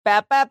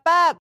Bap, bap,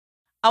 bap.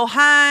 Oh,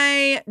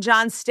 hi,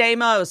 John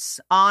Stamos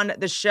on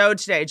the show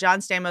today. John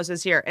Stamos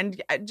is here. And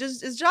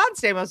is John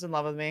Stamos in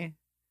love with me?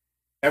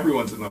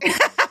 Everyone's in love with me.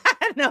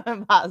 No,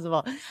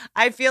 impossible.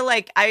 I feel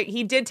like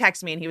he did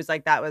text me and he was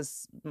like, that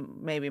was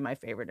maybe my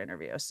favorite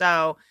interview.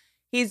 So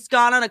he's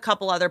gone on a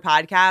couple other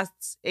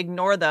podcasts.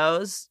 Ignore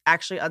those.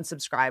 Actually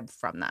unsubscribe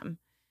from them.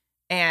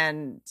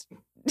 And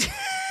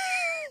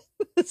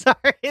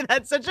sorry,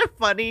 that's such a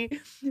funny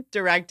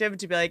directive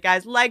to be like,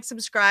 guys, like,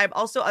 subscribe.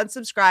 Also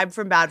unsubscribe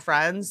from bad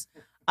friends.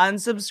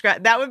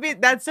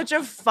 Unsubscribe. That's such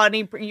a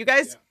funny, you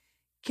guys,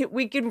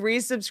 we can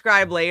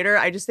resubscribe later.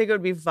 I just think it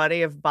would be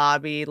funny if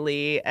Bobby,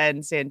 Lee,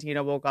 and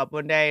Santino woke up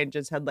one day and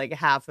just had like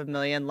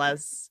 500,000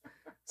 less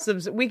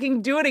we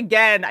can do it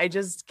again.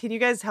 Can you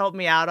guys help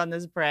me out on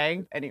this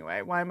prank?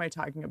 Anyway, why am I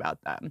talking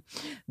about them?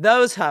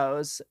 Those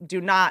hoes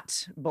do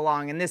not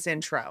belong in this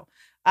intro.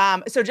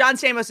 So John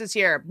Stamos is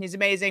here. He's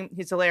amazing.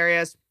 He's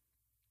hilarious.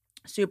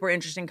 Super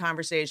interesting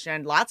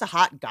conversation. Lots of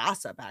hot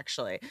gossip,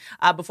 actually.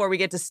 Before we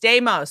get to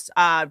Stamos,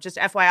 just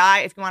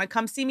FYI, if you want to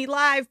come see me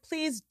live,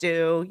 please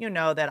do. You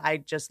know that I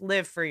just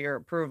live for your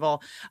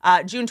approval.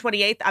 June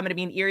 28th, I'm going to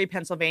be in Erie,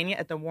 Pennsylvania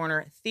at the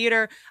Warner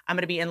Theater. I'm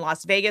going to be in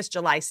Las Vegas,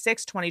 July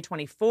 6th,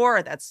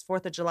 2024. That's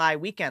 4th of July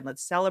weekend.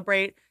 Let's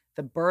celebrate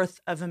the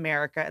birth of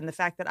America and the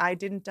fact that I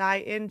didn't die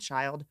in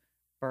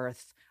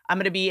childbirth. I'm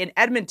going to be in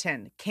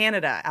Edmonton,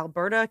 Canada,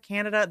 Alberta,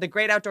 Canada, the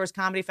Great Outdoors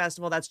Comedy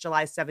Festival. That's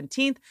July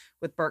 17th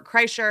with Bert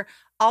Kreischer.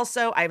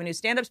 Also, I have a new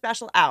stand-up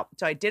special out.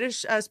 So I did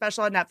a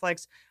special on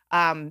Netflix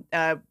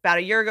about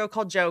a year ago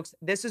called Jokes.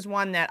 This is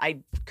one that I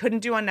couldn't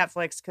do on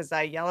Netflix because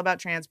I yell about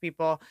trans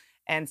people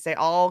and say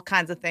all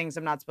kinds of things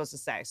I'm not supposed to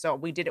say. So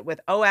we did it with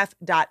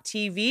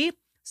of.tv/Whitney.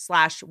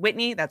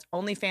 That's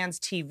OnlyFans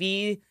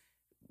TV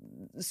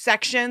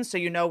section. So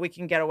you know we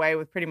can get away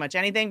with pretty much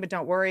anything. But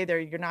don't worry,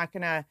 you're not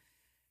going to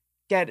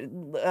get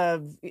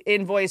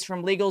invoice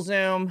from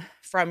LegalZoom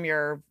from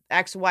your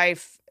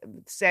ex-wife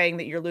saying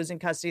that you're losing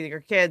custody of your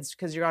kids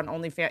because you're on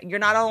OnlyFans. You're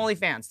not on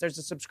OnlyFans. There's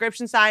a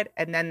subscription side,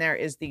 and then there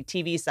is the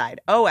TV side.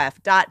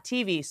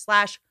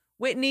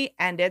 of.tv/Whitney,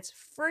 and it's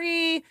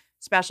free.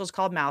 Special's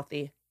called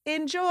Mouthy.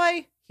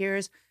 Enjoy.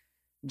 Here's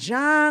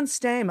John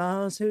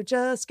Stamos, who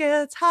just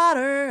gets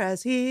hotter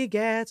as he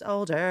gets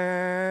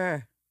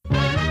older.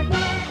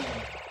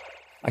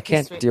 I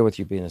can't deal with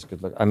you being this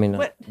good looking. I mean,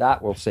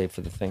 that we'll save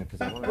for the thing.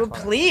 Well,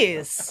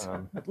 please.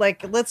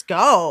 Let's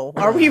go.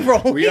 Are we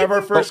rolling? We have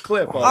our first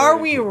clip. Already. Are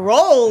we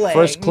rolling?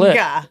 First clip.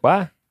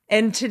 What?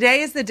 And today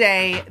is the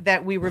day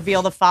that we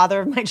reveal the father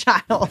of my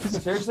child.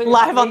 Seriously?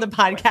 Live on the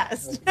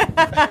podcast.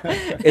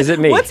 Is it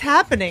me? What's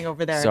happening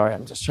over there? Sorry,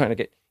 I'm just trying to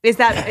get. Is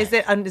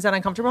that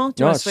uncomfortable?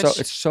 No,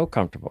 it's so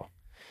comfortable.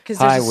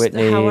 Hi,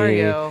 Whitney. How are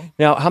you?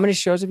 Now, how many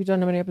shows have you done?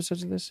 How many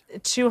episodes of this?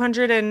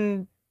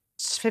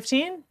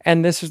 215.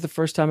 And this is the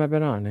first time I've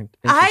been on.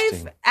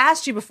 I've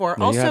asked you before.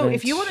 No, also,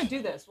 if you want to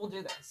do this, we'll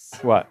do this.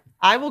 What?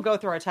 I will go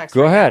through our text.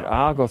 Go ahead.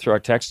 I'll go through our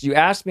text. You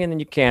asked me and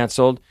then you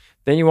canceled.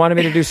 Then you wanted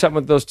me to do something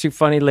with those two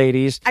funny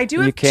ladies. I do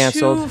have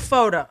two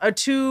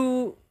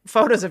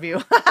photos of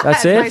you.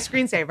 That's it? My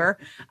screensaver.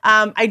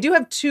 I do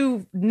have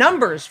two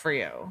numbers for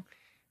you.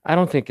 I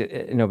don't think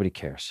nobody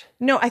cares.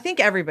 No, I think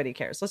everybody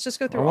cares. Let's just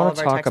go through all of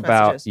our text messages.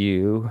 I want to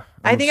talk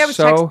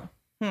about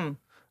you.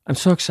 I'm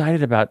so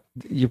excited about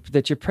you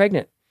that you're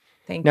pregnant.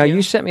 Thank you. Now,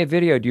 you sent me a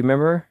video. Do you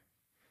remember?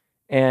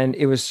 And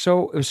it was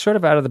sort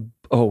of out of the.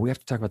 Oh, we have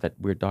to talk about that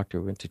weird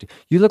doctor we went to.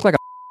 You look like a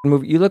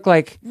movie. You look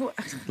like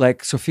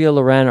Sophia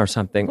Loren or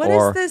something. What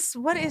is this?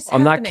 What is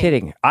happening? I'm not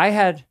kidding.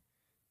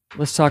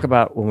 Let's talk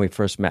about when we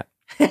first met.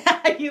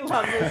 You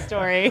love this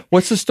story.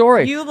 What's the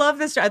story? You love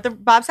this story at the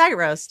Bob Saget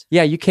roast.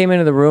 Yeah, you came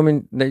into the room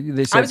and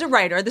they said... I was a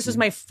writer. This was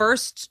my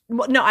first...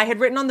 No, I had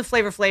written on the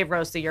Flavor Flav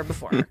roast the year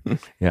before.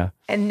 Yeah.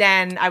 And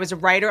then I was a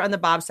writer on the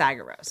Bob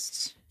Saget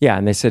roast. Yeah,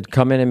 and they said,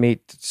 come in and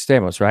meet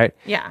Stamos, right?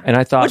 Yeah. And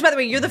I thought... Which, by the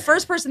way, you're the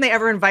first person they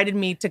ever invited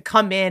me to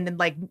come in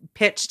and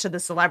pitch to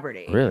the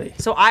celebrity. Really?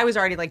 So I was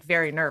already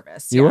very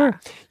nervous. You were?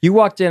 You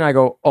walked in, I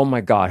go, oh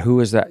my God, who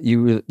is that?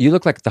 You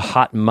look like the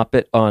hot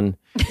Muppet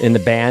in the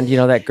band, you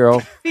know that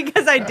girl?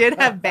 Because I did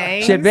have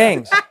bangs. She had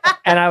bangs.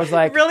 And I was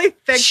like... really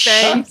thick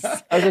bangs.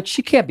 I was like,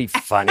 she can't be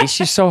funny.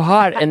 She's so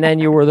hot. And then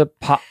you were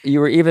you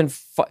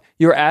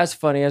were as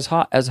funny as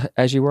hot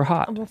as you were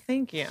hot. Well,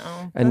 thank you.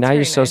 And now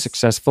you're so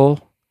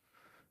successful.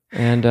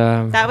 And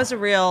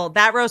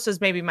that roast was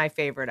maybe my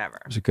favorite ever.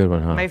 It was a good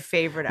one, huh? My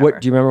favorite ever.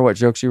 Do you remember what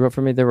jokes you wrote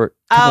for me? There were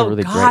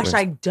really great ones.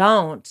 I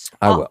don't.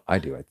 I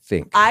do, I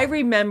think. I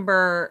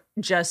remember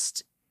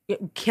just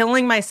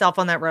killing myself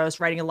on that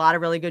roast, writing a lot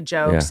of really good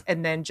jokes,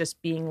 and then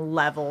just being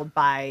leveled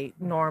by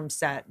Norm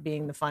Set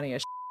being the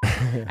funniest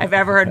I've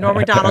ever heard. Norm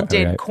Macdonald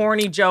did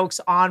corny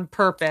jokes on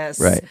purpose.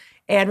 Right.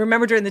 And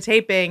remember during the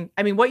taping,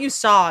 I mean, what you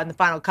saw in the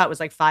final cut was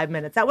like 5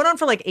 minutes. That went on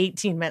for like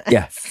 18 minutes.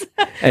 Yes.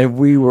 And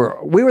we were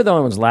the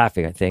only ones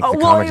laughing, I think. Oh,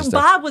 well,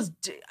 Bob was,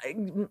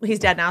 he's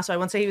dead now, so I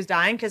won't say he was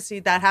dying because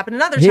that happened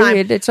another time.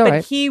 It's all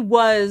right. He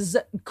was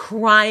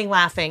crying,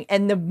 laughing.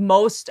 And the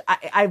most,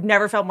 I've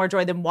never felt more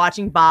joy than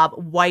watching Bob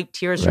wipe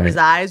tears from his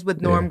eyes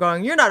with Norm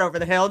going, "You're not over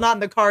the hill, not in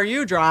the car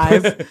you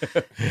drive."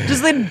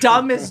 Just the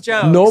dumbest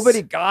jokes.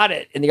 Nobody got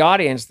it in the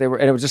audience. And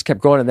it just kept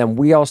going. And then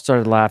we all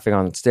started laughing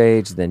on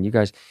stage. And then you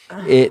guys,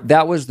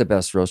 that was the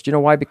best roast. You know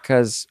why?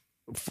 Because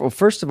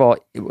first of all,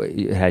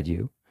 it had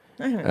you.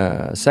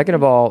 Second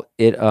of all,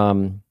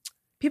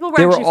 people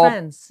were actually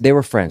friends. They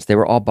were friends. They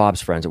were all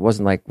Bob's friends. It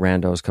wasn't like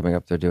randos coming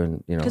up there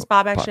doing, because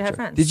Bob actually had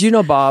friends. Did you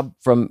know Bob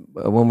from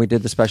when we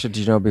did the special? Did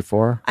you know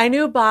before? I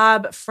knew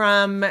Bob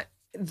from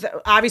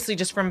obviously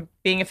just from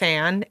being a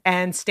fan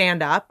and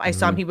stand up. I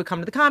saw him. He would come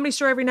to the Comedy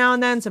Store every now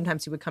and then.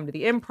 Sometimes he would come to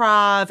the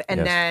Improv. And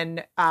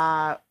then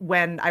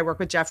when I worked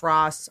with Jeff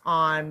Ross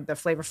on the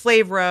Flavor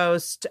Flav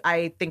roast,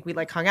 I think we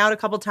like hung out a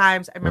couple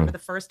times. I remember the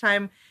first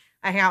time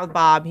I hang out with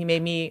Bob, he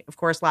made me, of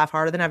course, laugh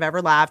harder than I've ever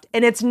laughed.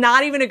 And it's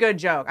not even a good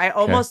joke. I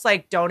almost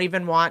like don't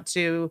even want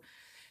to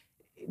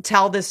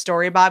tell this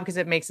story, Bob, because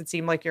it makes it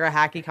seem like you're a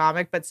hacky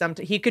comic. But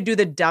he could do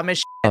the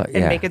dumbest shit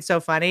and make it so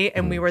funny.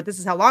 And this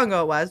is how long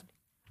ago it was,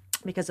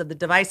 because of the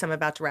device I'm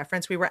about to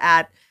reference. We were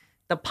at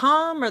the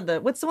Palm, or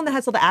what's the one that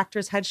has all the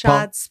actors'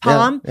 headshots?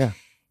 Palm. Yeah.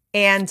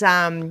 And,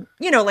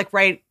 like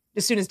right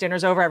as soon as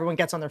dinner's over, everyone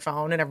gets on their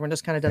phone and everyone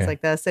just kind of does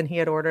like this. And he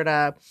had ordered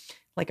a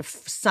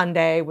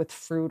sundae with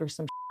fruit or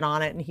some shit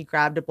on it. And he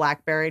grabbed a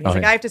BlackBerry and he's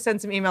I have to send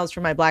some emails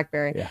from my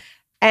BlackBerry. Yeah.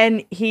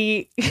 And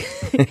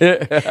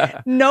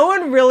no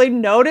one really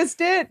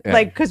noticed it,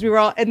 because we were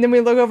all, and then we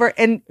look over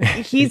and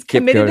he's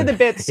committed to the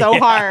bit so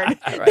hard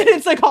that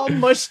it's like all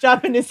mushed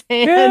up in his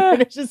hand,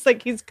 and it's just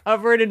like he's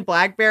covered in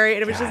BlackBerry,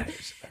 and it was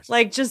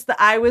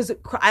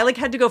I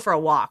had to go for a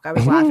walk. I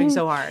was laughing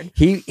so hard.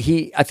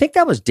 I think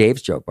that was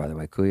Dave's joke, by the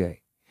way, Coulier.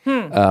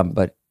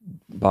 But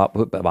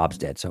Bob's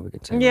dead, so we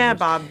can say. Yeah,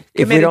 Bob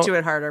committed to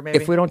it harder. Maybe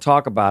if we don't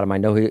talk about him, I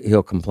know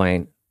he'll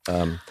complain.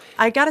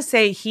 I gotta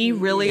say, he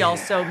really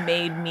also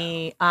made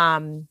me.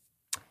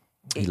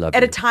 He loved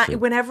at you, a time too.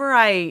 whenever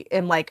I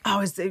am like,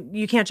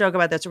 you can't joke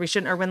about this, or we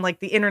shouldn't, or when like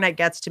the internet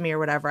gets to me or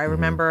whatever. I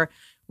remember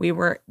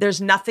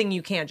there's nothing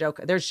you can't joke.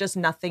 There's just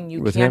nothing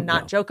you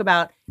cannot joke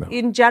about. No.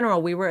 In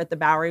general, we were at the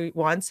Bowery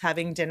once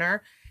having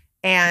dinner,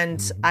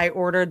 and I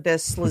ordered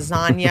this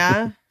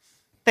lasagna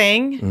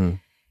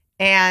thing.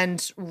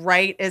 And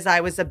right as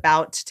I was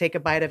about to take a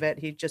bite of it,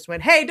 he just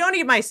went, "Hey, don't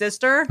eat my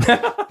sister."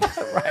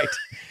 Right.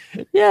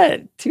 Yeah,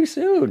 too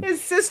soon.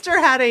 His sister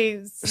had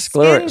a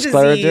skin disease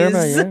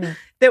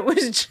that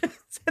was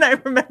just, and I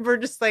remember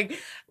just like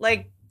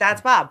that's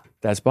Bob.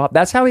 That's Bob.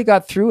 That's how he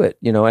got through it,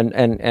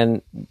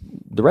 and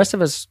the rest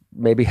of us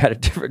maybe had a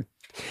different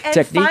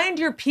technique. Find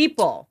your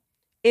people.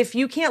 If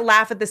you can't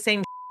laugh at the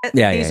same shit,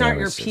 these aren't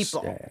your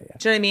people. Do you know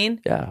what I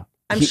mean? Yeah.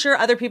 I'm sure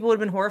other people would have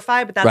been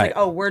horrified, but that's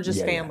we're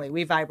just family.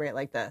 We vibrate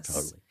like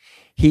this.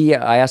 Totally.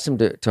 I asked him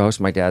to host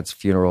my dad's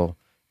funeral,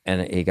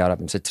 and he got up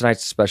and said,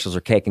 "Tonight's specials are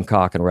cake and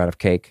cock, and we're out of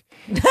cake."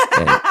 And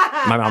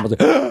my mom was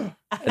like,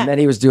 and then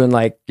he was doing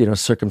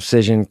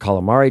circumcision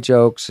calamari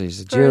jokes.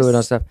 He's a Jew and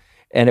all stuff.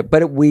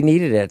 But we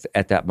needed it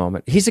at that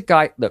moment. He's a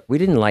guy. Look, we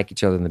didn't like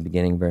each other in the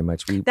beginning very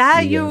much. You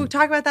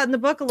talk about that in the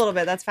book a little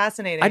bit. That's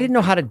fascinating. I didn't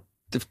know how to.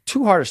 The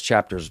two hardest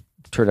chapters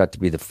turned out to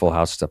be the Full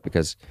House stuff,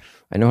 because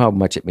I know how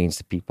much it means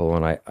to people,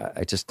 and I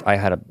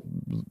had a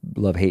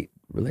love-hate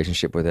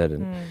relationship with it,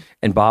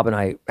 and Bob and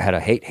I had a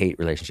hate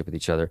relationship with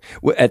each other.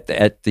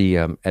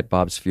 At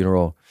Bob's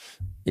funeral,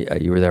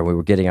 you were there. We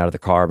were getting out of the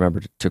car.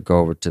 Remember to go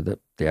over to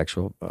the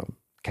actual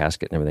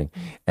casket and everything.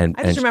 And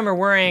I just remember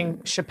worrying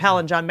Chappelle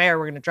and John Mayer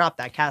were going to drop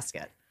that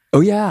casket. Oh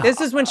yeah, this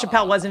is when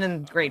Chappelle wasn't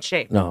in great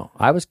shape. No,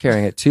 I was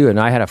carrying it too, and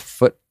I had a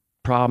foot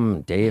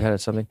problem. Dave had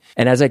something,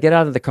 and as I get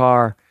out of the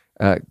car,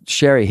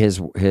 Sherry, his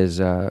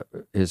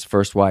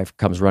first wife,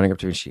 comes running up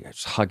to me.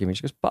 She's hugging me.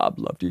 She goes, "Bob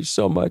loved you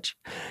so much.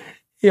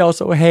 He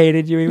also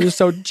hated you. He was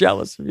so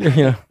jealous of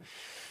you."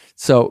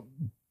 So,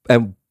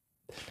 and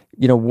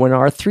when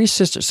our three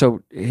sisters,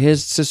 so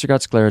his sister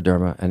got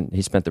scleroderma, and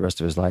he spent the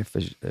rest of his life,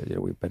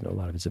 we've been to a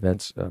lot of his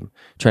events,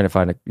 trying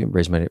to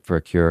raise money for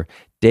a cure.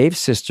 Dave's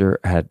sister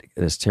had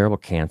this terrible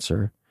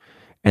cancer,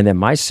 and then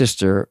my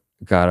sister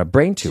got a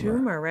brain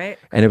tumor. Right?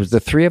 And it was the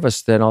three of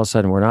us. Then all of a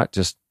sudden, we're not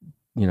just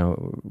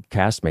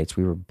castmates.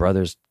 We were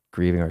brothers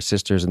grieving our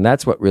sisters, and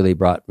that's what really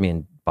brought me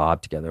and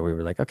Bob together. We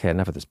were like, okay,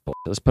 enough of this bullshit.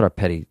 Let's put our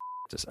petty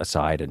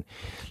aside and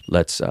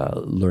let's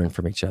learn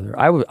from each other.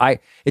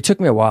 It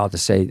took me a while to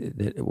say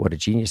what a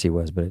genius he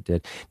was, but it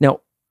did. Now,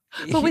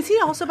 but was he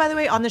also, by the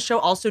way, on the show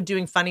also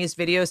doing funniest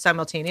videos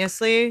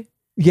simultaneously?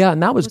 Yeah,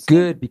 and that was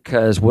good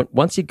because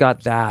once he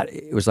got that,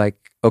 it was like,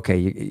 okay,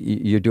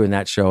 you're doing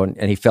that show,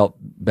 and he felt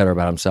better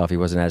about himself. He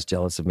wasn't as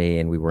jealous of me,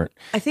 and we weren't.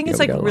 I think it's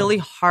really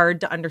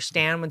hard to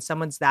understand when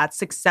someone's that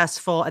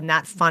successful and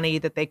that funny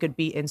that they could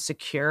be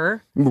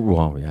insecure.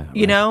 Well,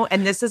 yeah,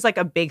 and this is like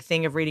a big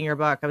thing of reading your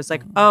book. I was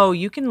like, oh,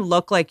 you can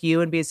look like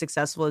you and be as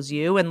successful as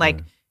you, and like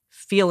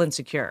feel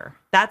insecure.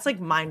 That's like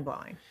mind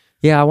blowing.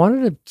 Yeah, I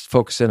wanted to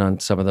focus in on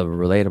some of the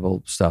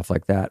relatable stuff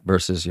like that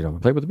versus,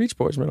 play with the Beach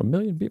Boys, met a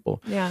million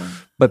people. Yeah.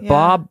 But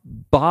Yeah.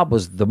 Bob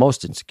was the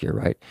most insecure,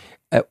 right?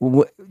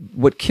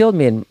 What killed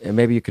me, and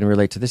maybe you can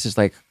relate to this, is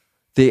like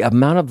the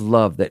amount of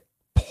love that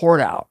poured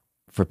out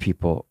for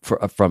people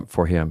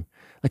for him.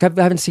 Like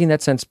I haven't seen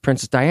that since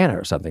Princess Diana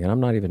or something, and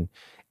I'm not even.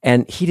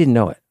 And he didn't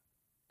know it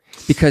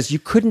because you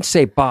couldn't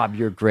say, Bob,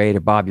 you're great, or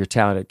Bob, you're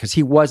talented, because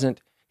he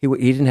wasn't. He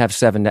didn't have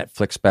 7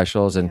 Netflix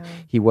specials, and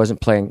he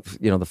wasn't playing,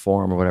 the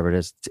Forum or whatever it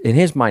is. In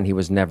his mind, he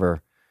was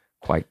never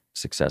quite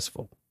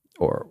successful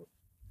or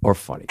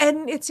funny.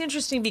 And it's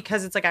interesting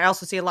because it's like I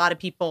also see a lot of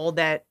people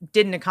that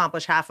didn't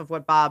accomplish half of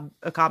what Bob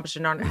accomplished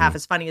and aren't half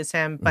as funny as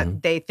him,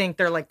 but they think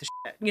they're like the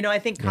shit. I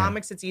think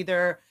comics, it's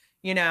either,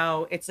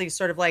 it's like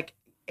sort of like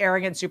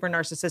arrogant, super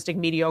narcissistic,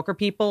 mediocre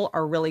people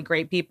are really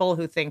great people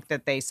who think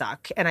that they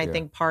suck. And I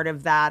think part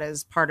of that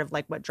is part of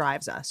like what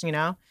drives us,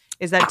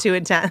 Is that too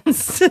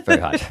intense?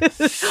 Very hot.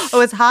 Oh,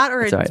 it's hot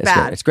or it's right.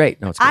 bad? It's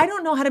great. No, it's great. I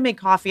don't know how to make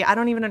coffee. I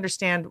don't even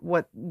understand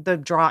what the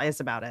draw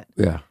is about it.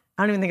 Yeah.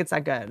 I don't even think it's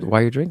that good.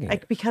 Why are you drinking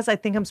it? Because I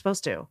think I'm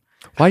supposed to.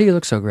 Why do you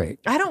look so great?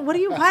 Why do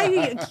you?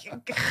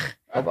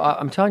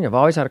 I'm telling you, I've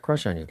always had a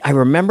crush on you. I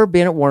remember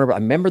being at Warner. I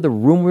remember the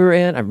room we were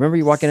in. I remember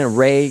you walking in.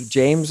 Ray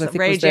James, I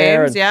think, was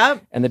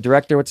there. And the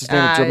director, what's his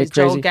name? Drove me crazy.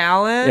 Joel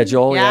Gallen. Yeah,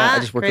 Joel. Yeah, I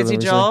just worked crazy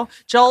with him Joel.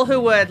 Joel, who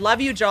would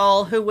love you,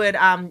 Joel, who would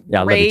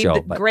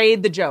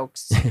grade the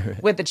jokes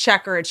with a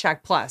check or a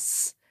check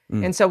plus.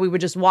 And so we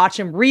would just watch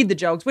him read the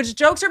jokes, which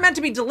jokes are meant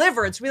to be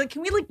delivered. So we're like,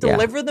 can we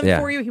deliver them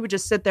for you? He would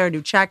just sit there and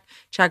do check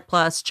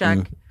plus,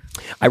 check.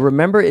 I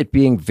remember it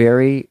being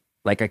very,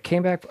 I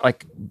came back,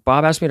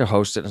 Bob asked me to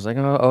host it. And I was like,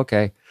 oh,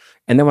 okay.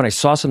 And then when I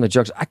saw some of the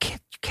jokes, you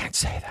can't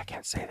say that. I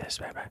can't say this,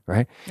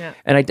 right? Yeah.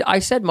 And I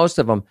said most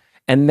of them.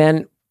 And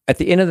then at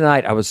the end of the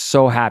night, I was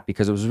so happy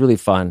because it was really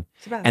fun.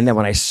 And then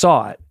when I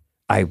saw it,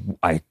 I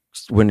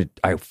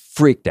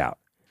freaked out.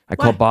 I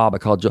called Bob, I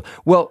called Joe.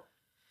 Well,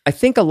 I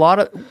think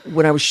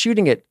when I was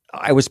shooting it,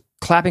 I was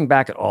clapping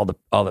back at all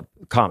the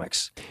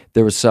comics.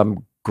 There was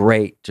some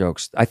great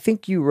jokes. I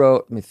think you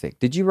wrote, let me think,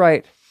 did you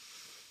write?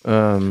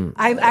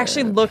 I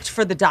actually looked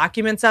for the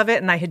documents of it,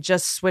 and I had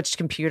just switched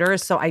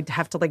computers, so I'd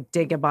have to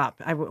dig them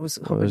up. I was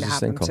hoping to have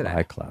them today.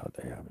 There's this thing called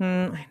iCloud. I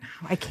know.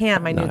 I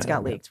can't. My nudes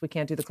got leaked. We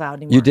can't do the cloud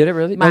anymore. You did it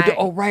really?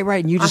 Right.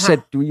 And you just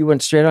said, you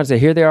went straight on and said,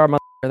 here they are,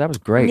 that was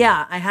great.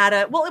 Yeah, I had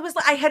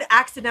I had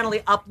accidentally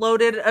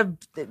uploaded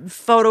a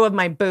photo of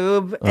my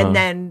boob and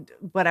then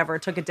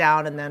took it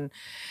down and then.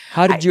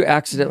 How did you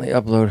accidentally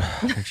upload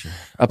a picture?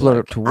 Upload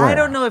it to where? I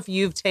don't know if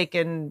you've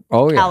taken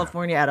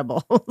California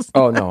edibles.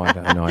 Oh, no, I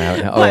haven't.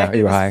 Oh, yeah,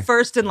 you were high.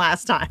 First and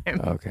last time.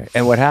 Okay.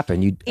 And what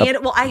happened? I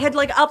had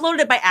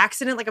uploaded it by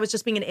accident. I was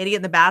just being an idiot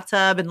in the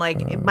bathtub and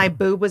my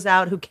boob was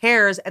out. Who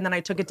cares? And then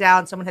I took it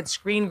down. Someone had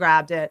screen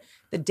grabbed it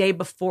the day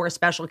before a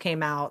special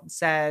came out and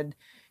said,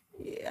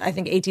 I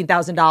think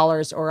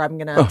 $18,000 or I'm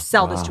going to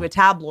sell this to a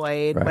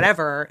tabloid,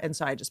 whatever. And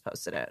so I just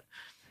posted it.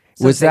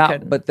 So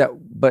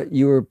but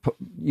you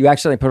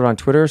accidentally put it on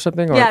Twitter or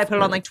something? Or? Yeah, I put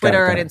it on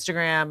Twitter and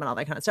Instagram and all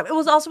that kind of stuff. It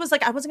was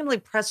I wasn't going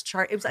to press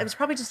chart. I was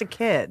probably just a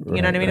kid.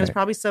 You know what I mean? It was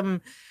probably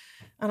some,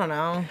 I don't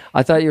know.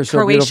 I thought you were so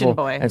Croatian beautiful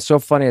boy. and so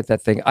funny at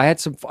that thing. I had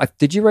some,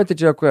 did you write the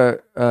joke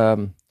where,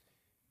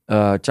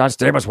 John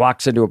Stamos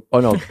walks into oh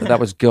no, that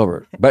was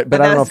Gilbert. But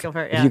I don't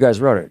know if you guys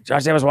wrote it. John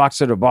Stamos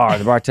walks into a bar.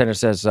 The bartender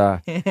says,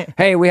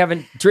 hey, we have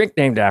a drink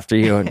named after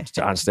you. And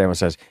John Stamos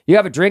says, you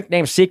have a drink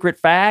named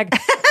Secret Fag?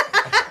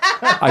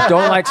 I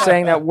don't like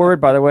saying that word,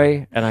 by the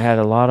way. And I had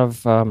a lot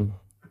of, can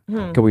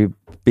we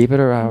beep it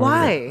or how?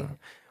 Why?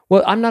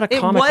 Well, I'm not a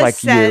comic like you. It was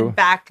said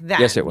back then.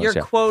 Yes, it was.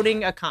 You're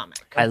quoting a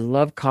comic. I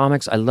love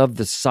comics. I love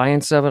the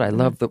science of it. I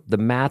love the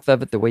math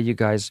of it, the way you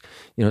guys,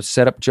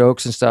 set up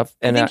jokes and stuff.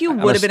 And I think you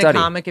would have been a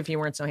comic if you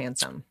weren't so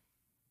handsome.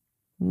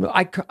 No,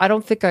 I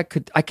don't think I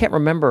could. I can't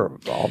remember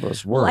all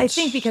those words. Well, I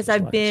think because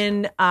I've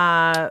been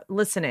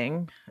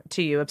listening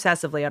to you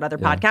obsessively on other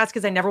podcasts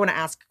because I never want to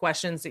ask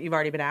questions that you've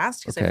already been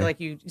asked because I feel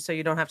like you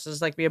don't have to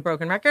just be a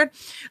broken record.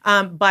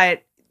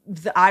 But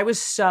I was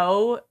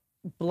so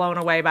blown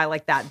away by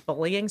that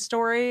bullying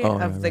story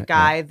of the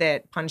guy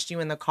that punched you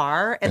in the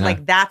car.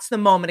 And that's the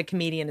moment a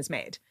comedian is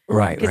made.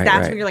 Right. Because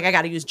that's when you're I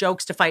got to use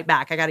jokes to fight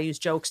back. I got to use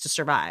jokes to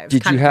survive.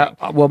 Did you have,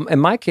 well, in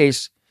my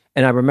case,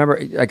 and I remember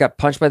I got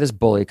punched by this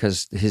bully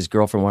because his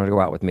girlfriend wanted to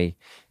go out with me.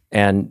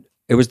 And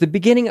it was the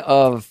beginning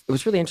of, it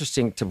was really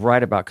interesting to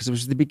write about because it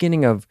was the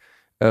beginning of,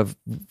 it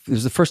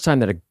was the first time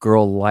that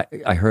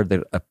I heard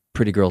that a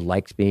pretty girl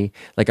liked me.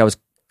 I was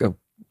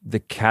the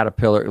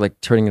caterpillar,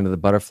 turning into the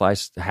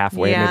butterflies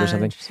halfway maybe or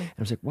something. And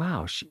I was like,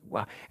 wow.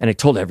 And I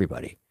told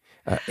everybody.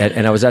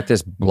 And I was at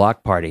this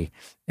block party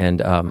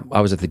and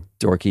I was at the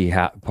dorky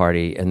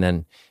party. And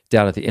then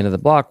down at the end of the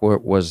block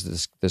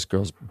was this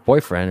girl's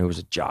boyfriend who was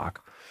a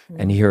jock.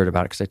 And he heard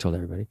about it because I told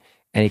everybody.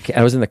 And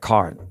I was in the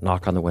car and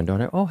knock on the window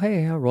and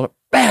I roll up,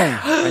 bam,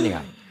 right in the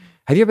eye.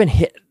 Have you ever been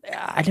hit?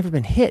 I'd never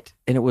been hit.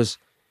 And it was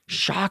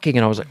shocking.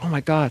 And I was like, oh my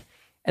God.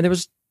 And there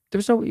was there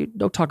was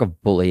no talk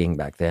of bullying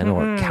back then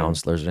or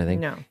counselors or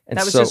anything. No, And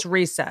that was so- just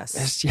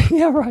recess.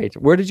 Yeah, right.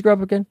 Where did you grow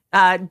up again?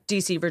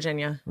 DC,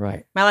 Virginia.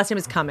 Right. My last name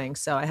is Cummings,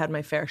 so I had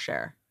my fair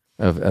share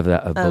Of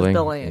bullying.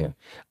 bullying.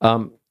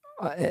 Yeah.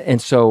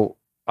 And so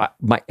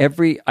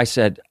I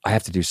said I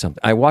have to do something.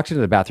 I walked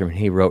into the bathroom and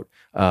he wrote,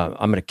 "I'm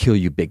going to kill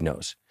you, Big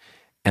Nose,"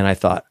 and I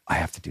thought I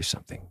have to do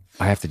something.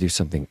 I have to do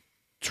something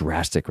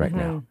drastic right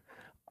now.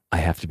 I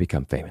have to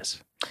become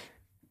famous,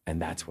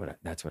 and that's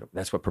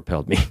what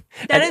propelled me.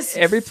 That And is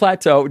every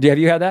plateau. Have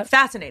you had that?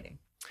 fascinating.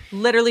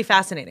 Literally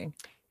fascinating.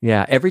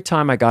 Yeah. Every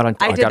time I got on,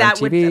 I did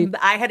that on TV.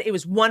 with it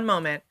was one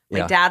moment.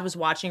 My dad was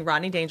watching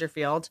Rodney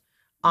Dangerfield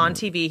on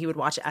TV. He would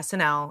watch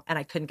SNL and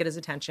I couldn't get his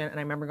attention. And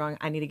I remember going,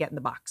 I need to get in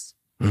the box.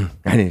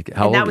 I need to,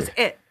 how And old that were was you?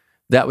 it.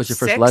 That was your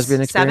first 6,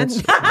 lesbian 7?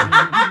 experience?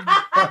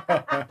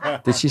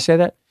 Did she say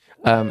that?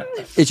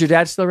 Is your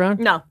dad still around?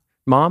 No,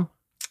 Mom?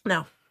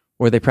 no,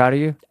 Were they proud of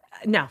you?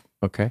 no.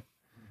 Okay.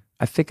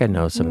 I think I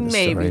know some of the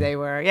Maybe story. they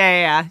were.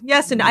 Yeah.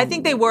 Yes, and I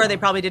think they were. They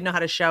probably didn't know how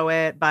to show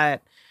it,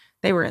 but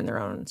they were in their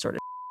own sort of.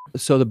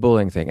 So the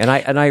bullying thing. And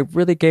I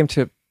really came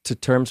to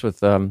terms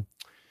with, you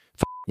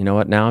know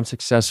what, now I'm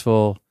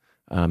successful.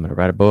 I'm going to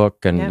write a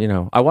book. And, Yep. you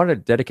know, I wanted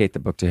to dedicate the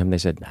book to him. They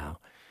said no.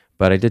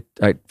 But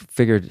I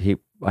figured he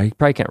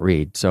probably can't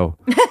read. So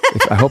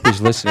I hope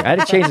he's listening. I had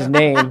to change his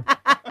name.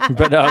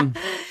 But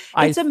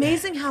It's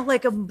amazing how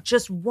like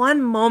just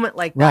one moment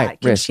like that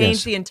Right, can yes, change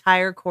yes. the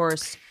entire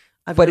course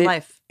of but your it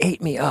life.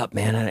 ate me up,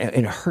 man.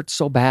 And it hurt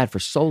so bad for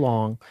so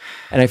long.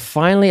 And I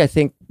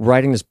think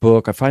writing this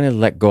book, I finally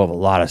let go of a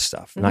lot of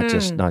stuff, not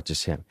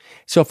just him.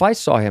 So if I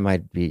saw him,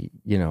 I'd be,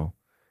 you know,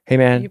 hey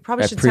man, You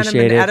probably I should send him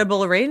appreciate an it.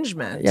 edible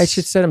arrangement. Yeah, I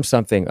should send him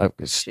something, a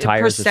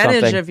tires or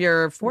percentage something. of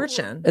your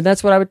fortune. And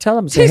that's what I would tell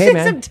him. Say, hey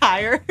man, Some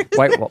tires.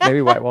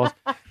 maybe white walls.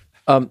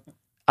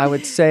 I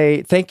would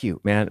say thank you,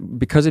 man.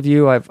 Because of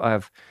you,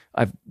 I've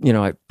you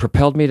know, it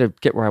propelled me to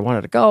get where I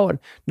wanted to go, and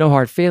no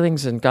hard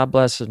feelings. And God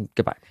bless and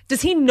goodbye.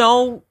 Does he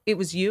know it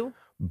was you?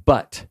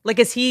 But Like,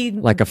 is he?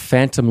 like a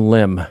phantom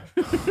limb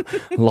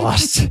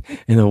lost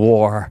in the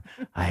war,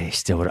 I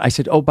still would. I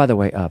said, oh, by the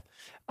way,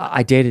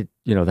 I dated,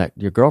 you know, that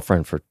your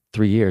girlfriend for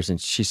 3 years, and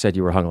she said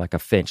you were hung like a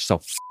finch. So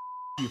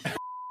you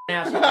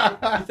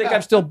think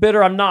I'm still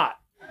bitter? I'm not.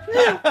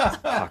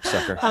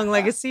 Cocksucker. Hung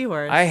like a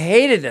seahorse. I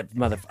hated it,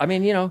 I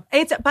mean, you know.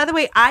 It's, by the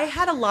way, I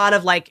had a lot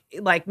of like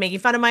making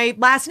fun of my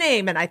last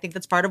name, and I think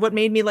that's part of what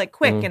made me like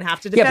quick and have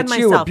to Yeah, defend but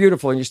you were myself.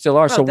 beautiful, and you still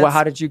are. So that's-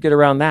 how did you get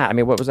around that? I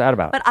mean, what was that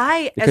about? But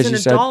I, Because as an you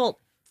said- adult,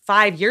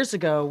 5 years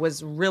ago,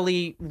 was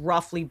really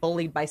roughly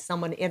bullied by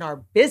someone in our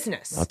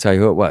business, I'll tell you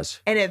who it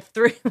was. and it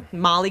threw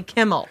Molly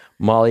Kimmel,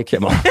 Molly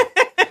Kimmel.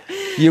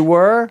 You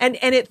were? and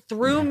it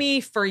threw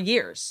me for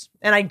years,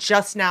 and I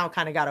just now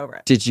kind of got over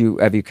it.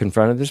 Have you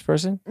confronted this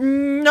person?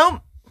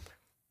 Nope.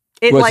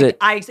 It Was like it-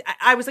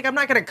 I was like, I'm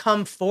not going to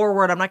come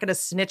forward. I'm not going to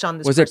snitch on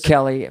this. Was it person.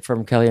 Kelly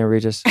from Kelly and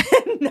Regis?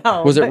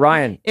 No. Was it but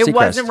Ryan? It Seacrest?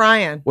 wasn't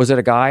Ryan. Was it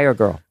a guy or a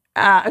girl?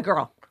 A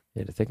girl.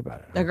 You had to think about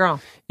it. A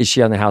girl. Is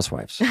she on the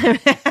Housewives?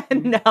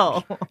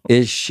 No.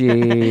 Is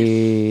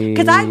she?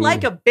 Because I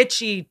like a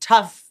bitchy,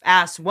 tough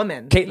ass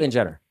woman. Caitlyn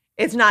Jenner.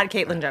 It's not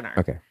Caitlyn Jenner.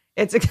 Okay.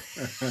 It's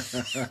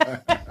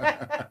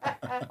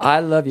I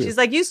love you. she's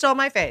like, you stole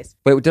my face.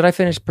 Wait, did I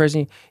finish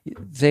prison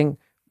thing?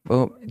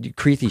 Boom. You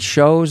create these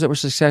shows that were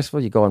successful.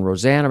 You go on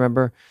Roseanne. I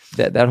remember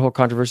that whole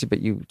controversy,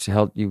 but you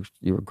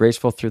were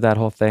graceful through that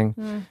whole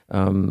thing.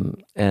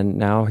 And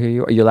now here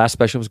you are. Your last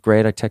special was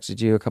great. I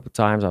texted you a couple of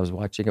times. I was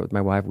watching it with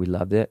my wife. We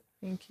loved it.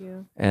 Thank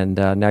you. And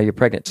now you're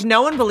pregnant.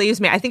 No one believes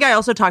me. I think I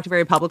also talked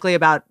very publicly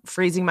about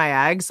freezing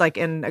my eggs, like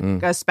in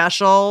a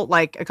special,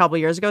 like a couple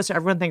years ago. So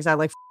everyone thinks I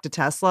like a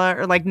Tesla,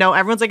 or like, no,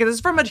 everyone's like, is this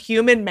from a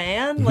human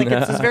man? Like,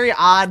 it's this very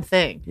odd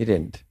thing. You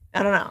didn't.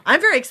 I don't know. I'm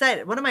very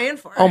excited. What am I in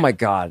for? Oh my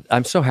God.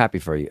 I'm so happy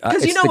for you.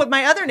 Because you It's know the- what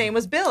my other name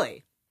was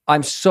Billy.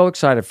 I'm so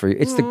excited for you.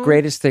 It's the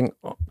greatest thing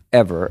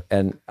ever.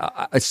 And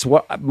it's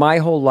what my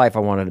whole life I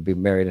wanted to be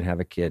married and have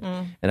a kid.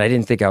 And I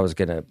didn't think I was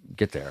going to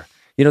get there.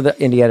 You know, the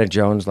Indiana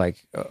Jones,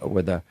 like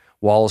where the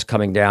wall's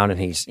coming down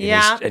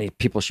and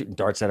people shooting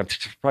darts at him.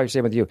 Probably the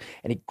same with you.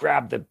 And he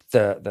grabbed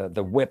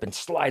the whip and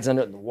slides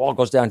under it and the wall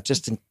goes down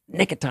just in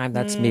nick of time.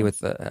 That's me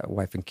with a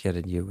wife and kid,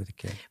 and you with a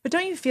kid. But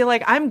don't you feel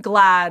like I'm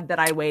glad that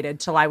I waited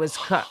till I was,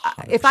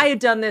 if I had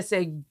done this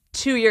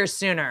 2 years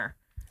sooner.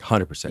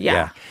 100%.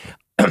 Yeah.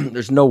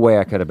 There's no way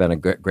I could have been a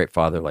great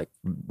father, like,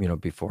 you know,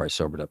 before I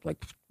sobered up,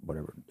 like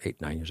whatever,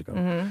 8-9 years ago.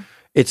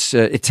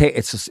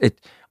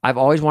 I've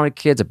always wanted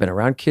kids. I've been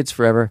around kids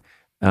forever.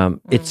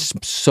 It's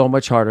so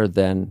much harder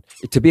than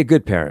to be a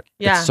good parent.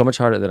 Yeah. It's so much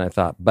harder than I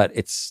thought, but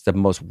it's the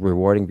most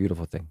rewarding,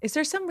 beautiful thing. Is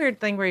there some weird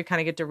thing where you kind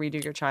of get to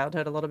redo your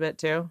childhood a little bit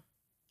too?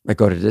 Like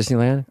go to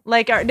Disneyland.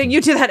 Like,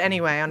 you do that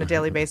anyway on a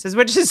daily basis,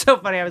 which is so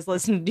funny. I was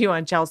listening to you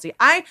on Chelsea.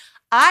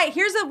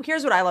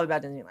 Here's what I love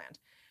about Disneyland.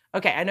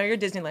 Okay, I know you're a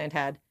Disneyland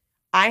head.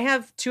 I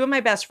have two of my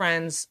best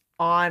friends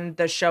on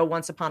the show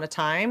Once Upon a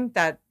Time,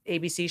 that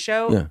ABC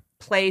show. Yeah.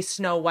 play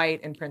Snow White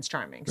and Prince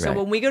Charming. So Right.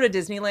 when we go to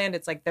Disneyland,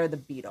 it's like they're the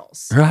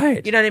Beatles.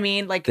 Right. You know what I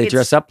mean? Like They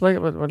dress up like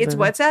what It's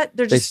what's that?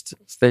 They're just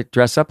they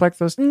dress up like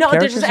those. no. They're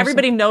characters just or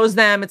everybody knows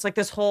them. It's like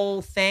this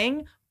whole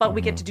thing. But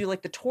we get to do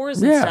like the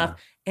tours and Yeah. stuff.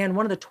 And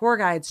one of the tour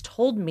guides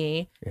told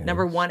me, Yes.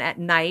 number one, at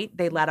night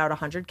they let out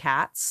 100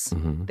 cats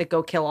Mhm. that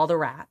go kill all the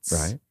rats.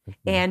 Right.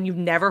 And you've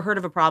never heard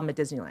of a problem at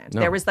Disneyland.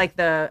 No. There was like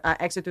the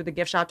Exit Through the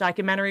Gift Shop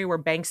documentary where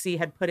Banksy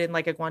had put in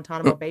like a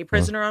Guantanamo Bay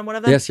prisoner on one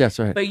of them. Yes,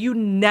 right. But you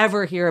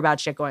never hear about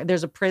shit going.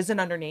 There's a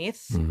prison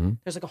underneath. Mhm.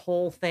 There's like a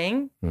whole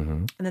thing.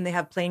 Mhm. And then they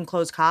have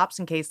plainclothes cops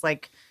in case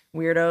like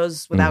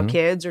weirdos without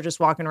kids are just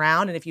walking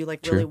around. And if you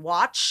like really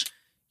watch,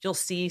 you'll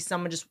see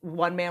someone just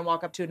one man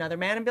walk up to another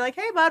man and be like,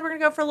 "Hey, bud, we're gonna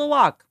go for a little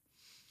walk."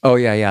 Oh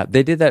yeah.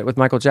 They did that with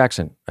Michael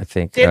Jackson, I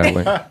think. Did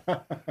they?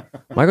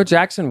 Michael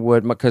Jackson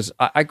would, because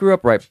I grew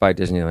up right by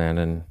Disneyland,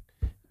 and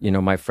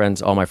my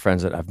friends, all my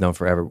friends that I've known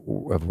forever,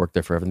 have worked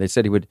there forever, and they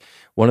said he would.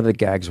 One of the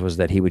gags was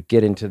that he would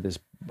get into this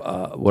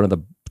one of the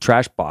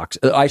trash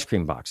ice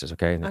cream boxes,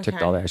 okay, and they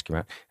took all the ice cream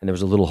out, and there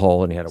was a little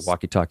hole, and he had a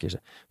walkie-talkie,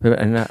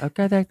 and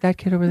okay, that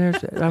kid over there,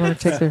 I'm going to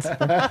take this.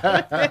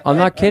 I'm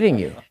not kidding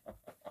you.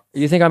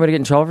 You think I'm going to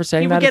get in trouble for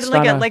saying You that? would get It's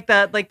like not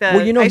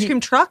the Well, ice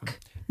cream truck.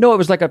 No, it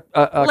was like a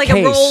Like a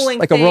case, rolling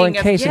like a rolling thing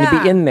of- case, and he'd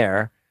yeah. be in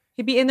there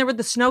He'd be in there with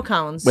the snow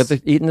cones.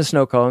 eating the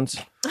snow cones.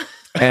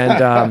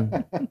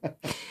 And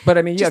but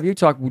I mean, you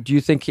talk. Do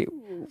you think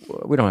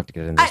we don't have to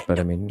get into this, but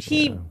I mean,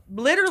 he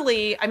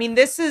literally. I mean,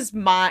 this is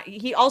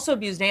he also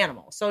abused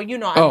animals. So I'm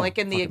like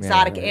in the fucking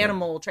exotic yeah.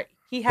 animal.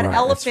 He had Right,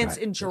 elephants that's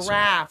right, and that's right.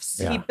 giraffes.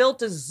 Yeah. He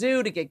built a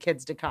zoo to get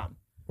kids to come.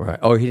 right?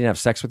 Oh, he didn't have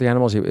sex with the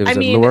animals. It was I a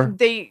mean, lure.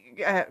 they.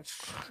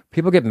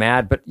 People get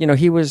mad, but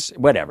he was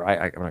whatever. I'm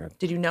not gonna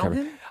Did you know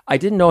him? I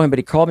didn't know him, but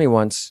he called me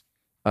once,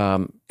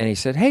 and he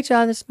said, "Hey,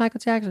 John, this is Michael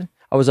Jackson."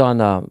 I was on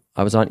ER,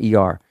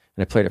 and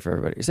I played it for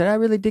everybody. He said, "I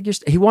really dig your."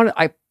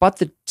 I bought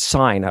the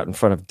sign out in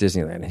front of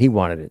Disneyland, and he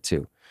wanted it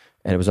too,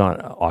 and it was on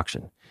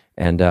auction,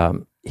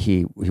 and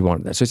he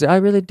wanted that. So he said, "I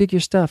really dig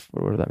your stuff,"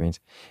 whatever that means,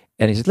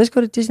 and he said, "Let's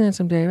go to Disneyland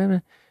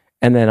someday."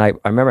 And then I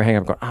remember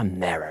hanging up, going, "I'm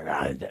never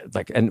gonna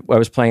and I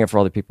was playing it for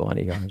all the people on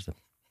ER and stuff.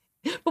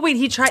 But wait,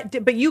 he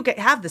tried. But you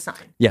have the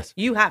sign. Yes.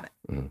 You have it.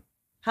 Mhm.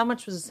 How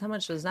much was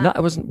that? No,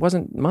 it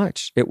wasn't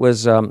much. It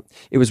was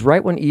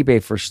right when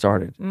eBay first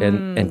started,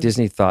 and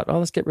Disney thought, "Oh,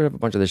 let's get rid of a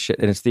bunch of this shit."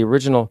 And it's the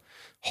original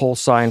whole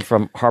sign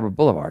from Harbor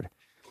Boulevard.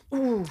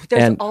 Ooh,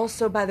 there's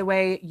also, by the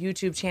way,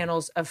 YouTube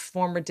channels of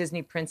former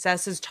Disney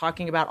princesses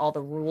talking about all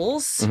the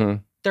rules. Mm-hmm.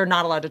 They're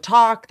not allowed to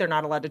talk. They're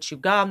not allowed to chew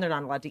gum. They're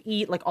not allowed to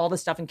eat. Like all the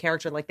stuff in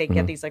character. Like they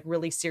get these like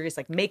really serious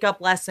like makeup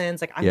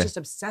lessons. Like I'm just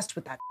obsessed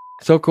with that.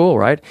 So cool,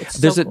 right?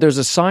 so cool. There's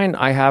a sign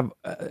I have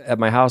at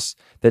my house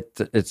that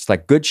it's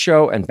like good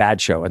show and bad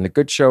show, and the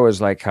good show is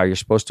like how you're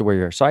supposed to wear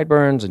your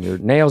sideburns and your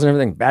nails and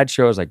everything. Bad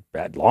show is like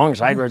bad long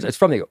sideburns. It's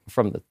from the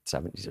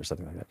 70s or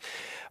something like that.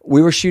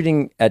 We were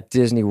shooting at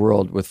Disney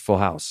World with Full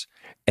House,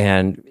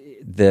 and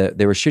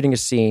they were shooting a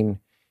scene.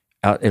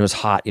 It was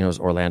hot, it was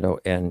Orlando,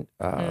 and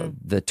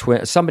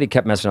somebody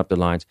kept messing up their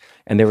lines,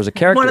 and there was a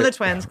character. One of the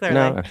twins, clearly.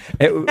 No,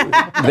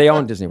 they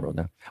own Disney World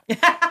now.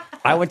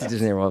 I went to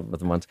Disney World with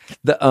them once.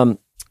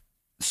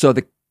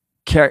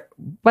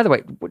 By the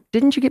way,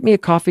 didn't you get me a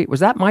coffee? Was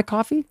that my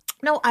coffee?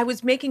 No, I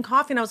was making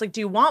coffee and I was like,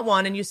 "Do you want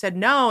one?" And you said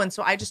no, and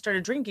so I just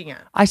started drinking it.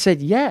 I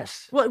said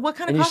yes. What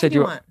kind of And coffee do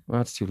you want?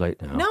 Well, it's too late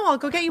now. No, I'll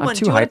go get you I'm one.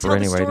 too Do you want to hyper tell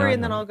the anyway. story No,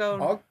 and then no. I'll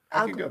go?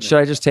 I can go. Should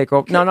I just take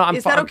over? No, I'm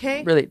Is that fine.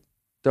 okay? Really,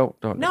 don't.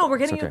 No, we're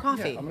getting It's you a okay.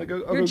 coffee. Yeah, I'm gonna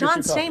go. You're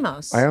John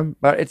Stamos. I am,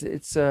 but it's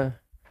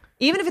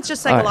Even if it's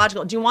just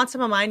psychological. Do you want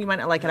some of mine? You might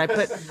not like it.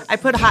 I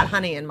put hot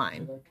honey in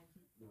mine.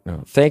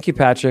 no. Thank you,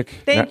 Patrick.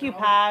 Thank you,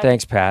 Pat.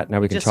 Thanks, Pat. Now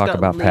we can Just talk go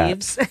about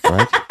leaves. Pat.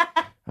 Right?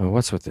 Oh,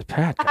 what's with the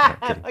Pat?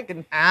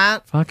 Fucking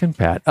Pat. Fucking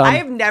Pat.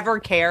 I've never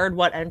cared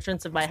what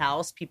entrance of my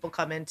house people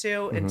come into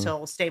Mm-hmm.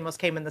 until Stamos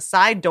came in the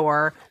side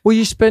door. Well,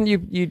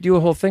 you do a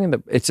whole thing in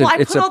the. It's Well, I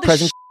it's put a all the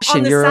presentation.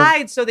 on the You're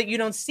side so that you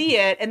don't see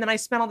it, and then I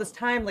spent all this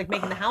time like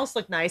making the house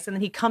look nice, and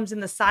then he comes in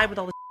the side with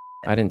all the.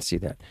 I didn't see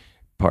that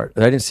part.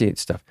 I didn't see it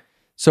stuff.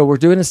 So we're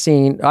doing a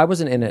scene. I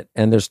wasn't in it,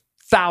 and there's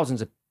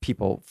thousands of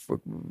people,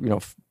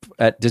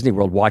 at Disney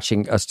World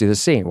watching us do the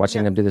scene,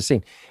 watching them do the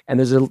scene. And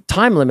there's a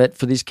time limit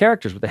for these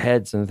characters with the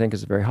heads and the thing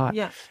because it's very hot.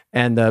 Yeah.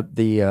 And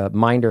the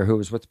minder who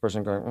was with the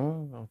person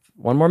going,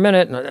 one more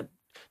minute. And,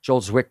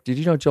 Joel Zwick. Did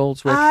you know Joel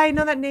Zwick? I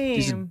know that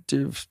He's a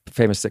name.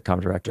 famous sitcom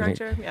director.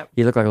 Yep.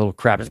 He looked like a little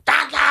crab.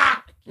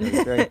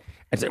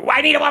 And said,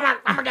 "Why need one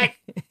more game?"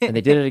 And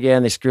they did it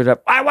again. They screwed it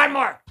up. Why one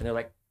more? And they're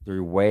like,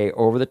 they're way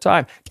over the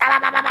time.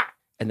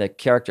 And the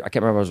character, I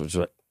can't remember, was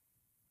like,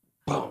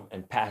 boom,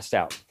 and passed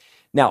out.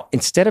 Now,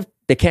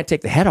 they can't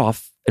take the head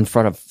off in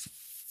front of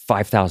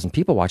 5,000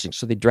 people watching,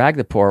 so they drag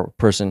the poor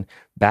person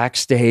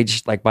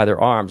backstage, like by their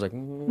arms, like.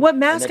 What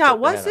mascot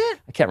was it?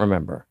 I can't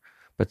remember,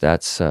 but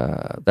that's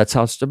how.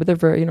 But they're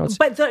very, it's,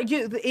 But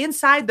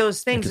inside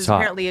those things it's is hot.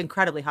 apparently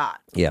incredibly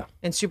hot yeah,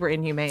 and super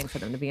inhumane for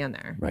them to be in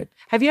there. right.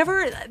 Have you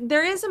ever?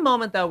 There is a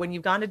moment though when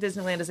you've gone to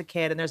Disneyland as a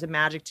kid and there's a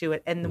magic to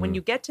it, and when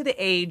you get to the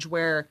age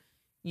where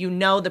you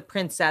know the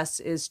princess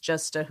is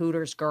just a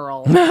Hooters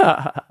girl.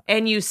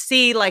 And you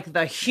see like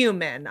the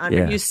human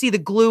under, you see the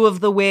glue of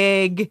the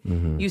wig.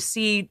 You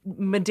see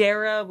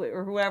Madeira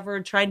or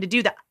whoever trying to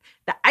do the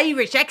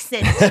Irish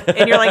accent.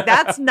 And you're like,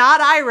 that's not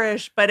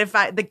Irish. But if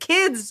the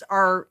kids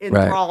are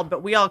enthralled,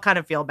 but we all kind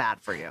of feel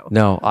bad for you.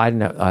 No, I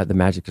know the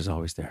magic is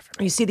always there for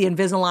me. You see the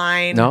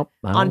Invisalign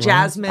on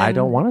Jasmine. I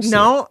don't want to see it.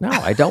 No,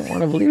 I don't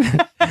want to believe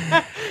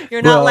it.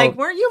 You're not like,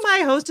 weren't you my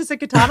hostess at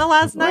Katana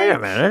last night? Wait a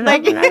minute.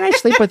 Like, didn't I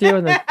sleep with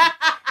you?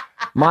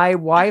 My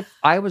wife,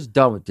 I was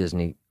done with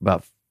Disney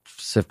about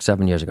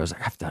 6-7 years ago. I was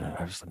like, I've done it.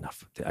 I was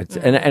enough.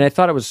 And I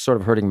thought it was sort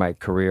of hurting my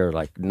career,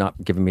 like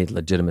not giving me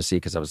legitimacy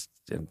because I was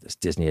this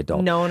Disney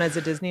adult. Known as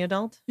a Disney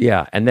adult?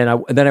 Yeah. And then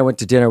I went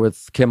to dinner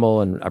with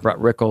Kimmel and I brought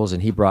Rickles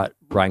and he brought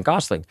Ryan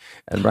Gosling.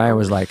 And Ryan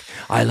was like,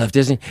 I love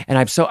Disney.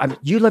 And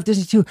you love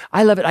Disney too.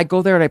 I love it. I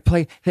go there and I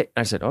play. And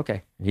I said,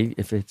 okay,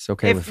 if it's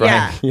okay with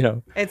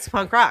Ryan, It's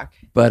punk rock.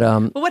 But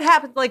what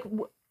happened? Like,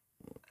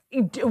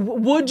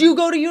 would you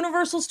go to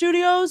Universal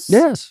Studios?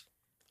 Yes.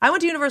 I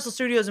went to Universal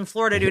Studios in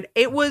Florida, dude.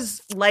 It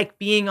was like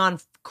being on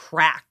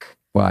crack.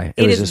 Why?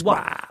 It was is just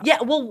wow.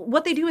 Yeah, well,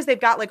 what they do is they've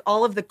got like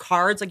all of the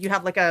cards, like you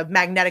have like a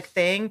magnetic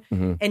thing,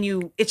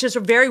 and it's just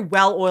a very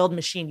well-oiled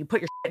machine. You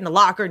put your shit in the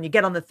locker and you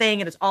get on the thing,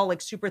 and it's all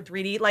like super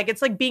 3D. Like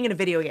it's like being in a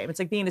video game. It's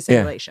like being in a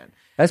simulation. Yeah.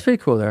 That's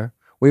pretty cool there.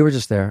 We were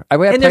just there. I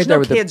and played there's there no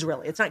with kids,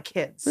 really. It's not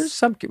kids. There's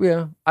some,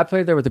 I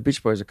played there with the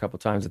Beach Boys a couple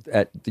times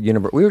at the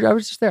Universal. I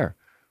was just there.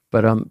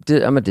 But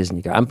I'm a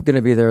Disney guy. I'm going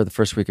to be there the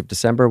first week of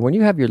December when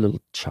you have your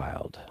little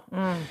child.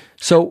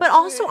 So, but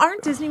also,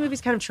 aren't Disney movies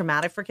kind of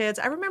traumatic for kids?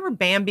 I remember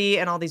Bambi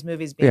and all these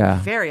movies being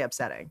very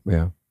upsetting.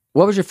 Yeah.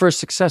 What was your first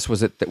success?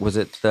 Was it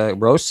the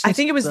roast? I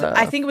think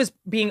it was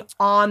being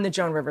on the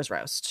Joan Rivers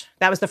roast.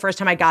 That was the first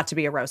time I got to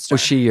be a roaster. Was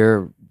she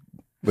your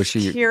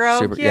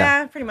hero?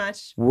 Yeah, pretty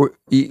much.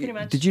 Pretty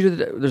much. Did you do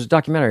there's a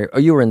documentary? Oh,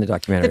 you were in the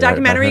documentary. The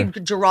documentary, right,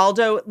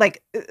 Geraldo,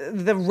 like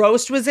the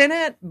roast was in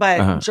it, but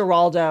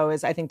Geraldo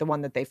is, I think, the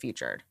one that they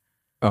featured.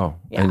 Oh,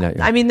 yeah.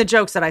 I mean, the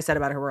jokes that I said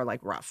about her were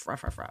like rough.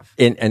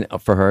 And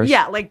for hers?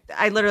 Yeah, like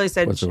I literally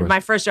said, my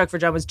first joke for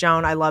Joan was,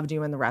 Joan, I loved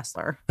you in The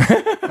Wrestler.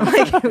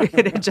 Like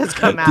it had just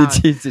come out.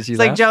 Did she it's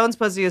like, Joan's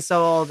pussy is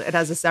so old, it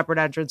has a separate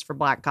entrance for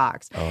black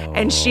cocks. Oh.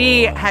 And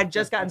she had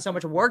just gotten so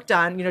much work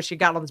done. She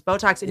got all this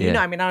Botox. And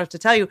I mean, I don't have to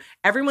tell you,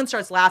 everyone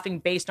starts laughing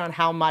based on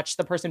how much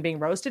the person being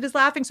roasted is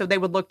laughing. So they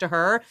would look to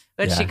her,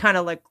 but she kind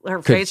of like,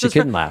 her face was... She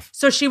couldn't laugh.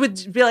 So she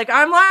would be like,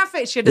 I'm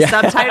laughing. She had to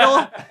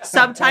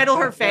subtitle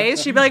her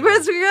face. She'd be like,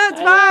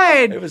 it's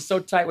fine. It was so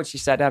tight when she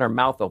sat down, her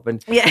mouth open.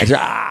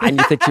 Yeah. And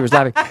you think she was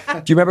laughing.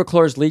 Do you remember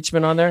Cloris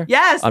Leachman on there?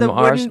 Yes.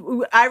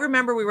 I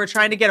remember we were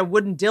trying to get a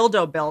wooden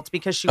dildo built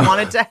because she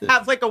wanted to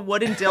have like a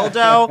wooden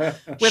dildo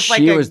with like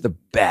she was the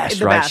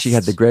best, right? Best. She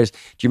had the greatest. Do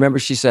you remember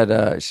she said,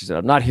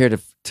 I'm not here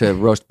to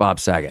roast Bob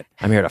Saget.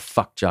 I'm here to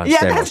fuck John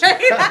Stamos. That's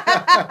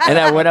right. And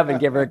I went up and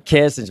gave her a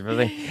kiss and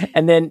everything.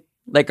 And then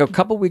like a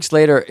couple weeks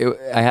later,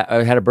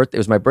 I had a birthday. It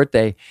was my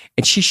birthday.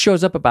 And she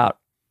shows up about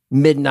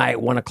midnight,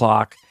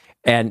 1:00.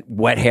 And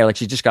wet hair, like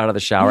she just got out of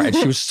the shower, and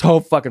she was so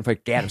fucking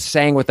Adam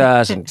sang with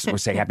us and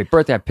was saying happy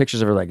birthday. I have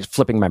pictures of her like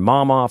flipping my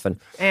mom off and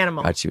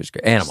animal. God, she was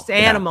great. Animal,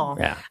 animal.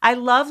 Yeah. I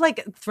love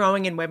like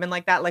throwing in women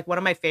like that. Like one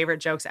of my favorite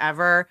jokes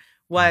ever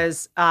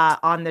was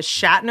on the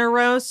Shatner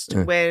roast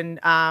when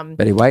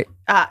Betty White.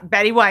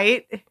 Betty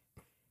White.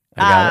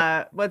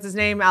 What's his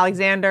name?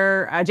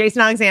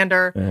 Jason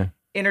Alexander.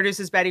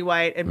 Introduces Betty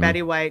White, and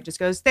Betty White just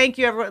goes, "Thank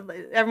you,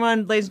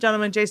 everyone, ladies and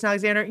gentlemen, Jason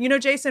Alexander.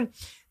 Jason,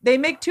 they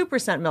make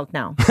 2% milk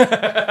now."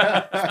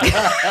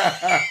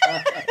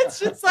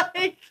 It's just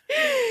like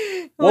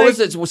what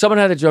was it? Someone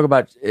had a joke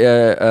about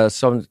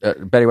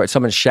Betty White.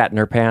 Someone shat in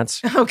her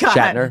pants. Oh God!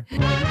 Shatner.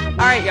 All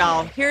right,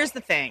 y'all. Here's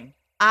the thing.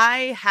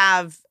 I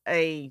have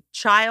a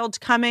child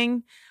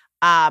coming,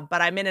 but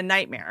I'm in a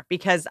nightmare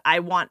because I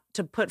want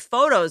to put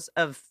photos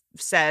of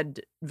said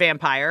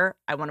vampire.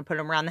 I want to put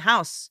them around the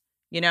house.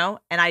 And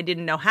I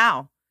didn't know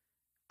how.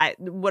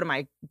 What am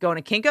I going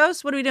to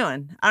Kinko's? What are we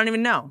doing? I don't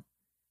even know.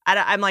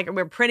 I'm like,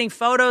 we're printing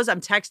photos. I'm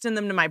texting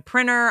them to my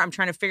printer. I'm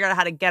trying to figure out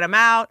how to get them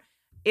out.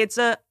 It's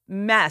a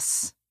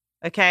mess.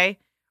 Okay.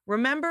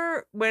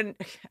 Remember when,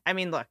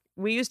 look,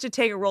 we used to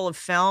take a roll of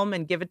film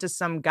and give it to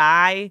some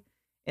guy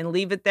and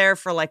leave it there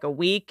for like a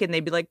week. And they'd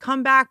be like,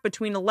 come back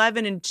between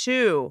 11 and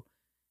 2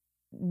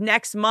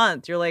 next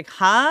month. You're like,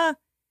 huh?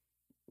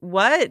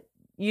 What?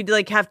 You'd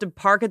like have to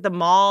park at the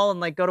mall and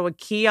like go to a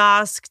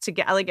kiosk to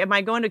get like, am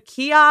I going to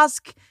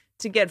kiosk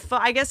to get,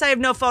 I guess I have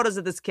no photos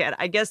of this kid.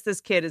 I guess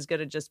this kid is going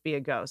to just be a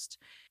ghost.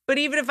 But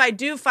even if I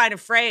do find a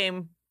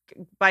frame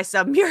by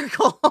some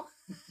miracle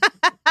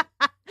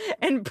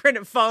and print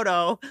a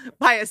photo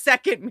by a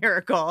second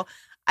miracle,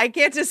 I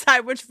can't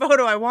decide which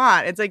photo I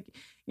want. It's like,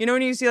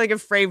 when you see like a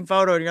framed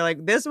photo and you're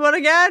like, this one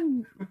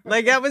again?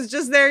 Like that was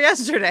just there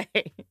yesterday.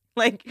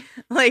 And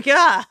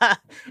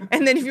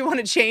then if you want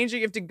to change it,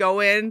 you have to go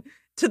in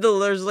to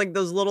there's like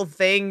those little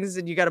things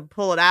and you got to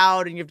pull it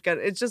out and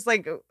it's just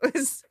like,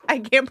 I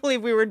can't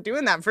believe we were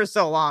doing that for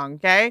so long.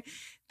 Okay.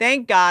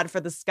 Thank God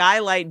for the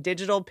Skylight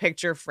digital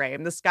picture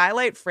frame. The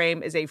Skylight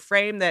frame is a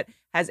frame that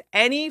has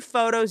any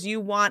photos you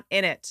want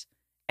in it.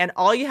 And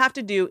all you have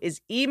to do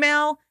is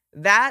email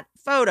that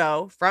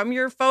photo from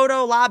your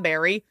photo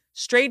library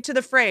straight to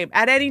the frame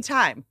at any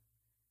time.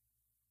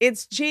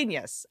 It's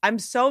genius. I'm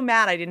so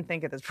mad I didn't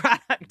think of this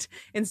product.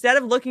 Instead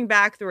of looking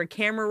back through a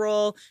camera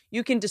roll,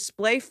 you can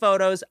display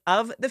photos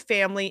of the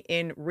family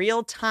in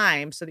real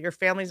time so that your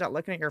family's not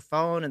looking at your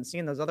phone and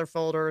seeing those other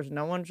folders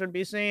no one should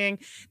be seeing.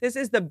 This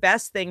is the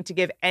best thing to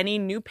give any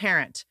new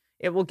parent.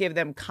 It will give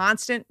them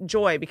constant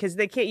joy because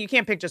you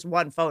can't pick just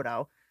one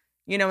photo.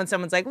 You know, when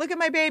someone's like, look at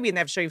my baby, and they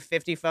have to show you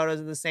 50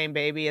 photos of the same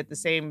baby with the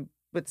same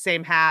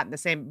hat and the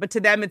same, but to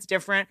them it's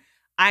different.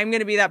 I'm going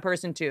to be that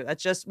person too.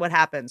 That's just what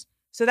happens.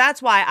 So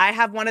that's why I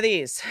have one of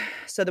these.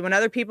 So that when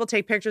other people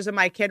take pictures of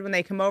my kid when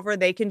they come over,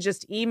 they can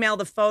just email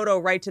the photo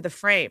right to the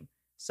frame.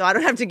 So I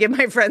don't have to give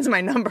my friends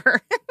my number.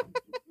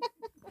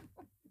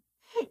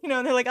 You know,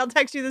 and they're like, I'll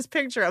text you this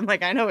picture. I'm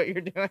like, I know what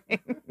you're doing.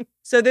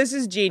 So this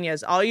is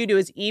genius. All you do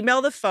is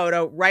email the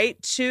photo right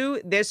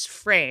to this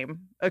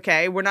frame.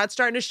 Okay. We're not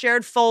starting a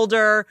shared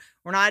folder.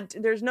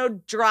 There's no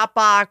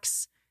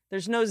Dropbox.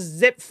 There's no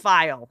zip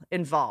file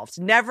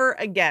involved. Never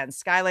again.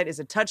 Skylight is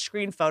a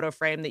touchscreen photo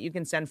frame that you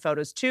can send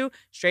photos to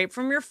straight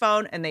from your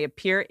phone, and they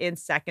appear in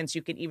seconds.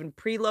 You can even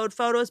preload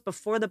photos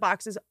before the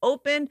box is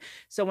opened.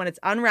 So when it's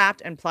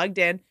unwrapped and plugged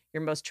in,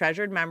 your most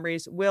treasured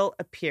memories will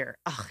appear.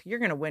 Ugh, you're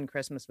going to win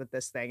Christmas with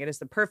this thing. It is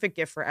the perfect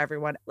gift for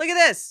everyone. Look at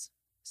this.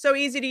 So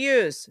easy to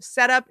use.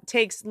 Setup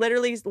takes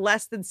literally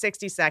less than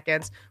 60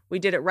 seconds. We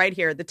did it right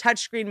here. The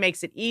touchscreen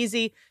makes it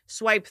easy.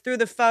 Swipe through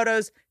the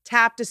photos,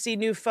 tap to see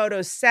new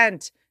photos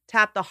sent.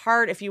 Tap the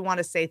heart if you want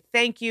to say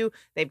thank you.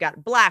 They've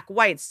got black,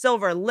 white,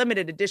 silver,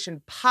 limited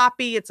edition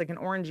poppy. It's like an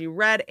orangey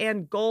red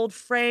and gold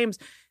frames.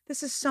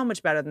 This is so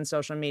much better than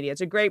social media.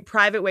 It's a great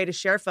private way to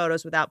share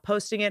photos without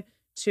posting it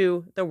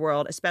to the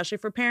world, especially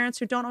for parents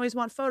who don't always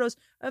want photos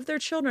of their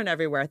children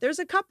everywhere. There's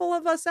a couple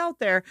of us out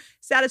there.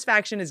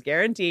 Satisfaction is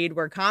guaranteed.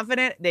 We're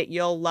confident that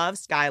you'll love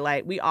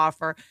Skylight. We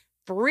offer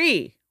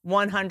free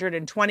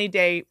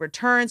 120-day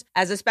returns.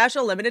 As a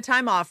special limited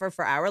time offer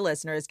for our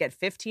listeners, get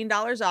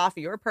 $15 off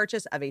your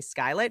purchase of a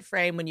Skylight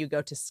frame when you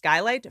go to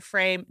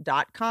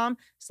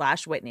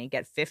skylightframe.com/Whitney.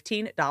 Get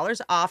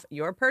 $15 off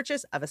your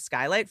purchase of a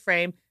Skylight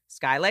frame.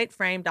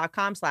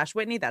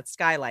 Skylightframe.com/Whitney. That's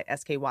Skylight,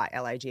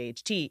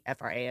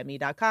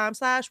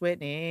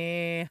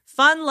 SKYLIGHTFRAME.com/Whitney.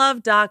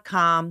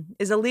 Funlove.com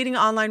is a leading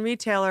online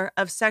retailer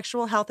of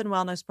sexual health and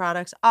wellness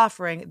products,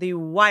 offering the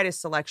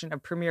widest selection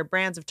of premier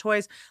brands of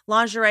toys,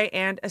 lingerie,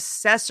 and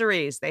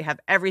accessories. They have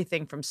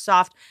everything from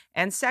soft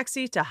and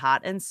sexy to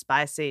hot and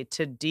spicy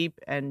to deep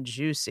and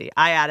juicy.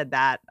 I added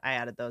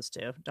those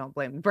two. Don't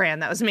blame the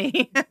brand. That was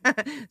me.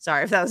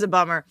 Sorry if that was a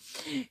bummer.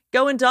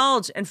 Go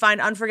indulge and find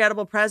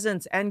unforgettable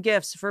presents and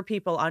gifts for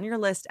people on your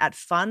list at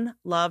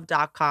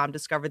funlove.com.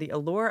 Discover the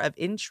allure of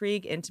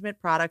Intrigue Intimate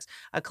Products,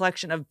 a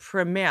collection of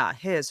premier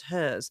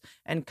hers,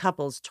 and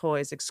couples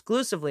toys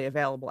exclusively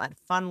available at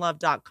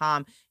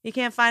funlove.com. You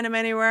can't find them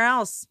anywhere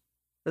else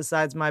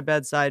besides my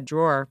bedside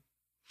drawer.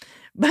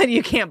 But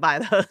you can't buy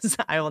those.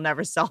 I will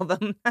never sell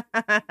them.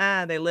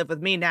 They live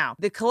with me now.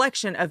 The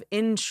collection of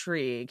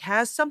Intrigue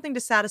has something to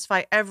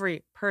satisfy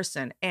every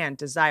person and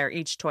desire.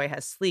 Each toy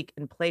has sleek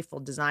and playful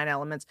design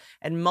elements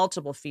and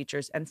multiple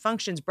features and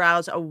functions.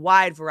 Browse a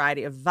wide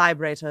variety of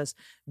vibrators,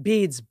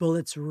 beads,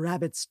 bullets,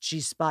 rabbits,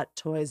 G-spot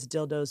toys,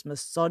 dildos,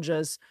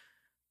 massages,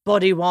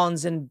 body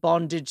wands, and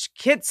bondage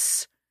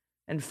kits.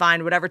 And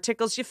find whatever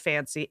tickles your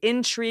fancy.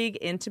 Intrigue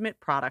Intimate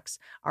Products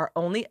are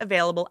only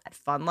available at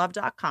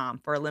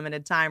funlove.com. For a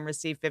limited time,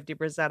 receive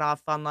 50%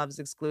 off Funlove's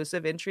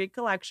exclusive Intrigue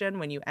collection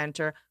when you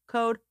enter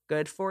code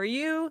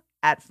GOOD4YOU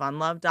at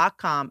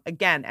funlove.com.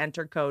 Again,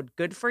 enter code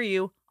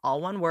GOOD4YOU,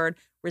 all one word.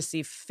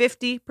 Receive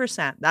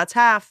 50%, that's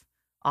half,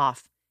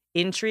 off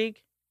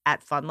Intrigue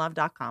at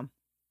funlove.com.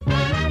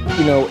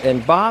 You know,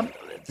 and Bob,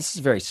 this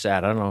is very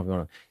sad. I don't know if you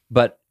want to,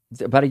 but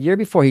about a year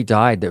before he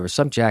died, there was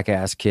some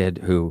jackass kid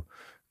who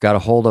got a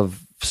hold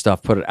of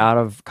stuff, put it out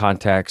of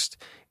context,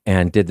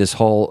 and did this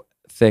whole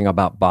thing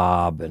about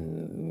Bob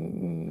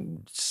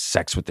and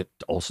sex with it,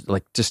 also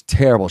like just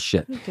terrible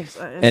shit. And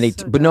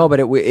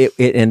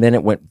and then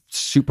it went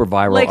super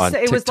viral like, on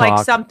it TikTok. Was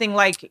like something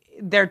like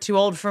they're too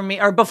old for me,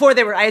 or before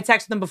they were. I had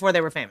texted them before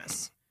they were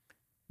famous.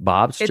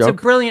 Bob's it's joke. A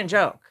brilliant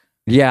joke.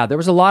 Yeah, there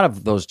was a lot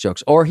of those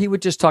jokes, or he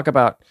would just talk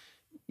about.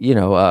 You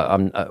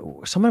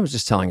know, someone was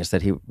just telling us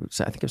that I think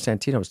it was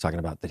Santino was talking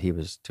about that he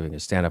was doing a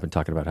stand-up and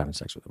talking about having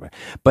sex with her.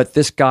 But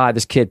this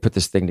kid put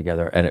this thing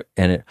together, and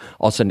it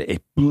all of a sudden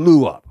it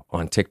blew up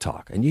on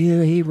TikTok. And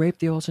he raped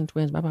the Olsen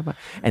twins, blah, blah, blah.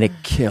 And it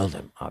killed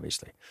him,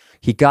 obviously.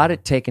 He got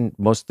it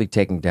mostly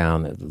taken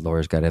down. The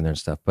lawyers got in there and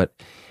stuff. But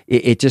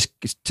it just,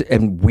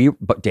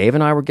 but Dave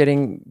and I were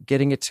getting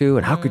it too.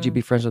 And how could you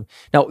be friends with?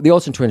 Now, the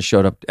Olsen twins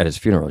showed up at his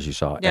funeral, as you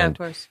saw. Yeah, and of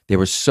course. They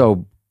were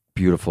so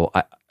beautiful.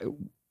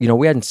 You know,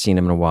 we hadn't seen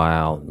him in a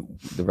while,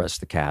 the rest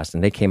of the cast,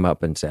 and they came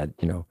up and said,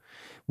 you know,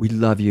 we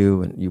love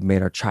you, and you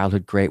made our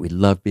childhood great. We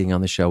love being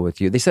on the show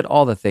with you. They said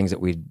all the things that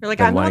we'd. You're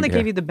like, I'm the one that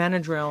gave you the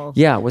Benadryl.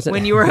 Yeah, wasn't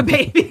when you were a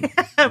baby.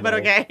 but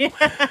okay.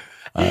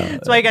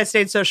 That's why you guys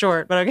stayed so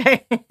short, but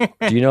okay.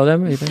 Do you know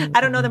them? Even?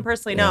 I don't know them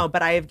personally, no,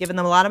 but I have given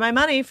them a lot of my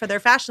money for their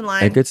fashion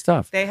line. And good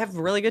stuff. They have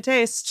really good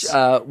taste.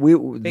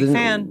 Big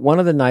fan. One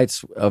of the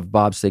nights of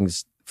Bob's thing,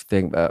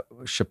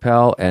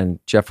 Chappelle and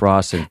Jeff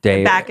Ross and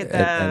Dave back at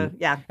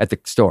the at the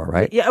store,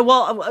 right? Yeah,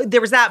 well,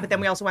 there was that, but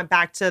then we also went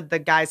back to the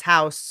guy's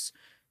house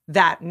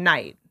that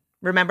night.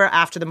 Remember,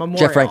 after the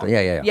memorial, Jeff Franklin,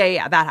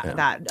 yeah.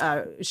 That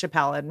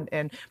Chappelle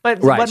and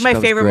but right, one of my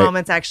Chappelle's favorite great.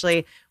 moments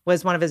actually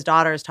was one of his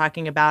daughters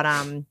talking about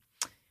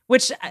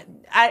which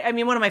I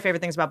mean, one of my favorite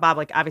things about Bob,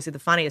 like obviously the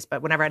funniest,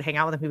 but whenever I'd hang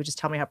out with him, he would just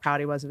tell me how proud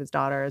he was of his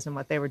daughters and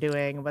what they were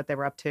doing and what they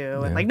were up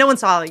to, and like no one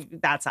saw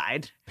that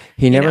side.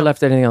 He never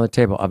left anything on the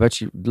table. I bet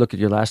you look at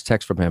your last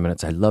text from him and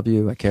it's "I love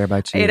you, I care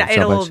about you."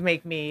 It'll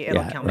make me.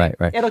 It'll kill me.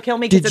 Right. It'll kill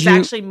me because it's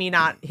actually me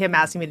not him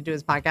asking me to do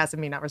his podcast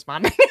and me not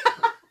responding.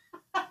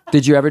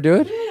 Did you ever do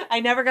it?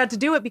 I never got to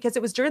do it because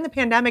it was during the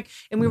pandemic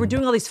and we were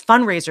doing all these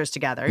fundraisers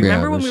together.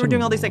 Remember when we were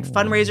doing all these like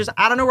fundraisers?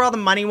 I don't know where all the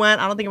money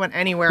went. I don't think it went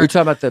anywhere. Are you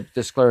talking about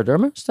the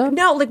scleroderma stuff?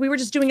 No, like we were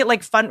just doing it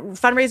like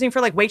fundraising for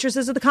like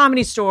waitresses at the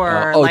Comedy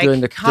Store. During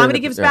the Comedy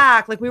Gives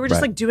Back. Like we were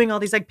just like doing all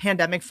these like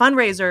pandemic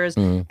fundraisers.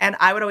 And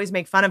I would always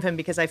make fun of him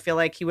because I feel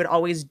like he would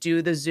always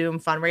do the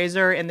Zoom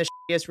fundraiser in the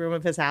shittiest room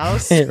of his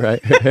house.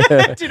 Right. Do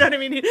you know what I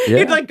mean?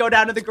 He'd like go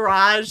down to the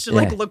garage to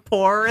like look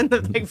poor in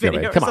the like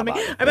video or something.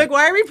 I'm like,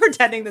 why are we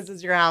pretending this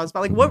is your house? But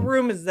like, what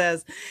room is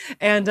this?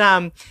 And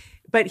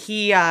but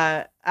he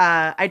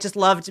I just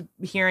loved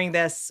hearing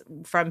this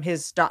from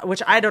his daughter,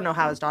 which I don't know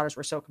how his daughters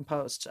were so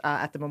composed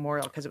at the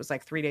memorial because it was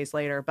like 3 days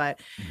later. But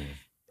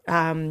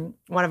one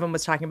of them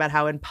was talking about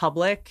how in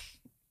public,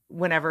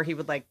 whenever he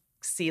would like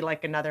see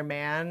like another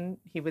man,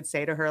 he would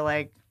say to her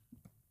like,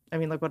 I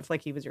mean, like, what if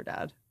like he was your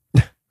dad?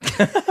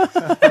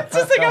 It's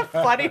just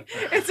like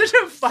it's such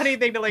a funny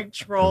thing to like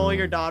troll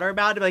your daughter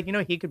about, to be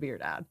like, he could be your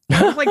dad.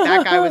 What if like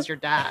that guy was your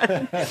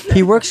dad?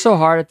 He worked so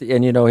hard at the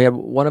end. He had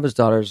one of his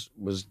daughters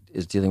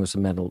is dealing with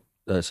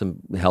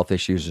some health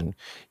issues, and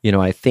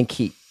I think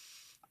he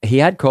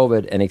had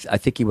COVID, and I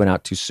think he went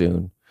out too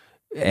soon,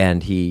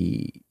 and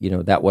he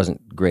that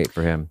wasn't great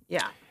for him.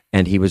 Yeah,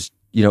 and he was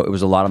it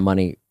was a lot of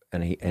money.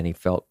 And he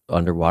felt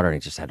underwater, and he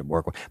just had to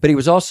work. But he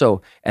was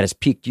also at his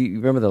peak. You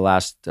remember the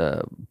last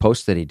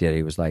post that he did?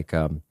 He was like,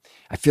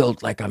 "I feel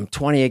like I'm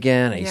 20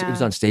 again." He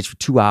was on stage for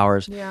 2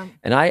 hours,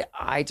 and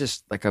I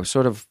just like I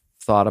sort of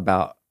thought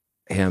about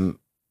him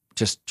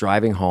just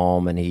driving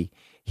home, and he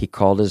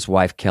called his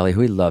wife Kelly,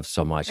 who he loved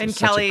so much, and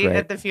Kelly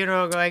at the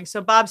funeral going, "So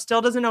Bob still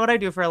doesn't know what I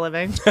do for a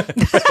living."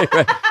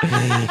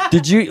 right.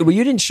 Did you? Well,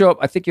 you didn't show up.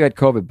 I think you had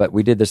COVID, but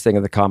we did this thing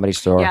at the Comedy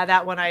Store. Yeah,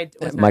 that one I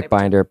was Mike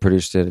Binder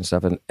produced it and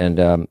stuff,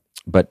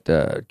 but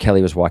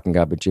Kelly was walking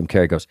up, and Jim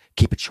Carrey goes,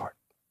 "Keep it short."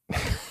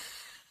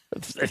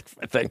 That's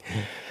the thing.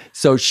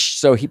 So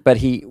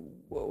he.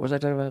 What was I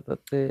talking about?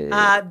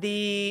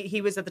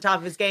 He was at the top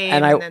of his game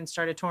and then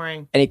started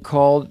touring. And he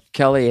called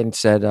Kelly and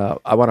said,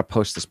 "I want to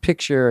post this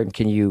picture, and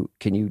can you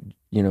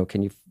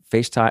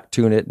FaceTime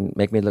tune it and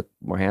make me look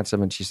more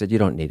handsome?" And she said, "You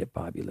don't need it,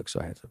 Bob. You look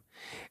so handsome."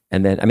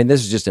 And then, I mean,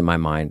 this is just in my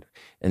mind.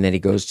 And then he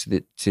goes to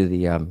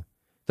the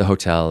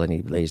hotel, and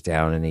he lays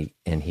down,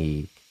 and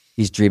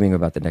he's dreaming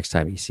about the next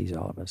time he sees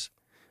all of us,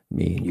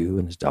 me and you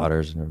and his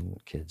daughters and her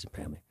kids and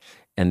family.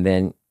 And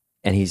then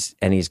he's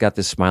got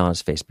this smile on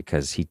his face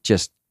because he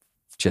just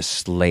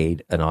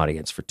slayed an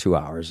audience for 2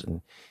 hours,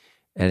 and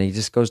he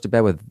just goes to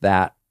bed with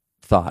that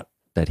thought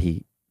that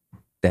he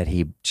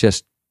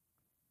just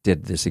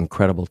did this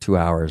incredible 2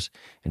 hours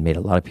and made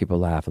a lot of people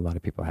laugh, a lot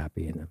of people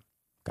happy, and then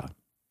gone.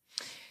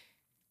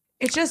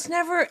 It just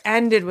never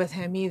ended with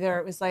him either.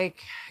 It was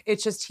like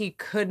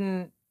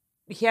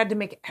he had to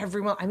make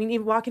everyone, I mean,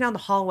 even walking down the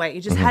hallway, he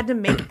just had to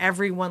make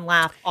everyone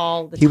laugh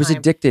all the time. He was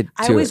addicted to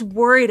I was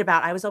worried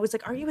about, I was always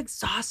like, are you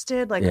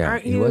exhausted? Like,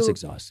 aren't you? He was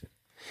exhausted.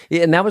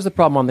 Yeah, and that was the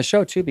problem on the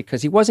show too,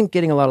 because he wasn't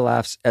getting a lot of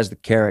laughs as the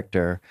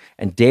character.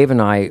 And Dave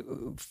and I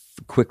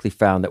quickly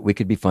found that we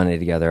could be funny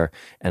together.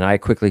 And I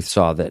quickly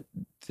saw that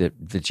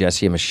the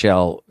Jesse and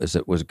Michelle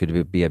was going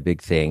to be a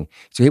big thing.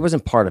 So he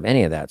wasn't part of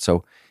any of that.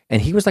 So,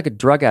 and he was like a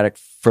drug addict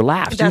for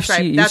laughs. That's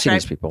right. You've seen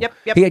these people.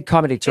 Yep. He had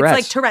comedy Tourette's.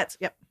 It's like Tourette's.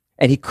 Yep.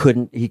 And he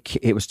couldn't.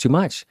 It was too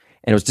much,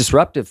 and it was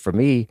disruptive for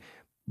me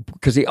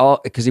because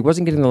he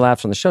wasn't getting the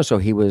laughs on the show. So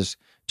he was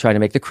trying to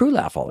make the crew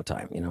laugh all the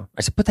time.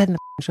 I said, "Put that in the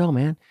show,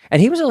 man."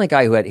 And he was the only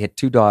guy who had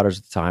 2 daughters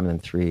at the time, and then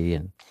 3.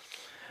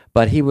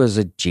 But he was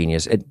a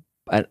genius. And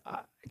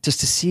just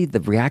to see the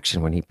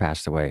reaction when he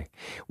passed away,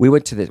 we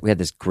had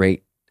this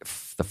great.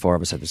 The 4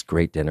 of us had this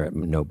great dinner at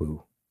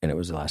Nobu, and it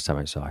was the last time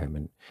I saw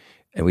him.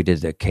 And we did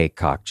the cake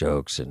cock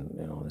jokes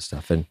and all this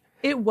stuff. And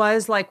it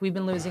was like we've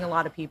been losing a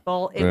lot of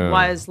people. It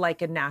was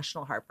like a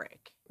national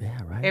heartbreak. Yeah,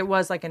 right. It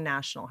was like a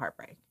national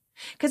heartbreak.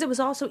 Because it was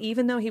also,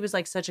 even though he was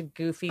like such a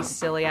goofy,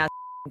 silly ass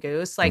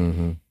goose, like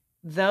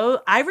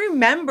though I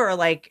remember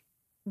like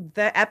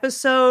the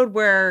episode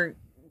where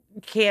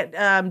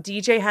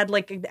DJ had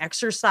like an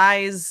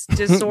exercise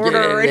disorder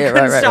and right,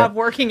 couldn't right, stop right.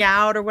 working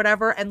out or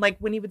whatever. And like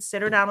when he would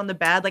sit her down on the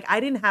bed, like I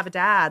didn't have a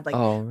dad like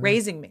Oh, really?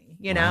 raising me,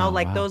 you know, Wow,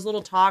 like wow. those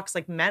little talks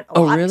like meant a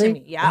Oh, lot really? to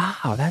me. Yeah.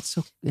 Wow, that's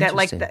so That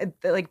like, interesting.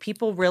 like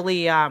people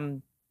really,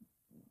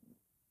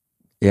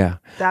 Yeah,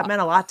 that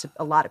meant a lot to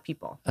a lot of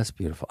people. that's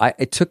beautiful.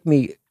 It took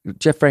me.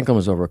 Jeff Franklin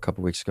was over a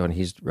couple weeks ago, and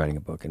he's writing a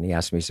book. And he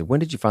asked me, he said, "When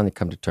did you finally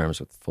come to terms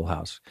with Full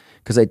House?"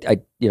 Because it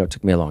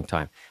took me a long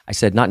time. I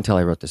said, "Not until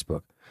I wrote this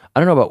book."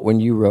 I don't know about when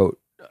you wrote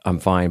 "I'm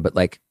Fine," but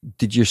like,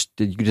 did you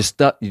just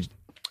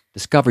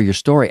discover your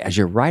story as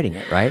you're writing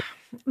it, right?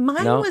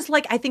 Mine No? was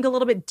like, I think a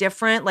little bit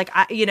different. Like,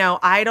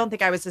 I don't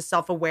think I was as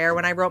self-aware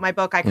when I wrote my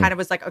book. I kind of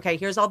was like, okay,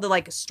 here's all the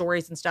like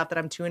stories and stuff that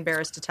I'm too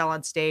embarrassed to tell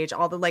on stage.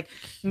 All the like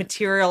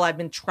material I've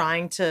been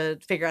trying to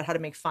figure out how to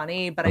make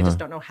funny, but I just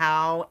don't know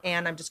how.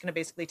 And I'm just going to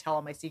basically tell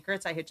all my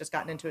secrets. I had just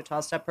gotten into a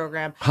 12-step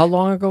program. How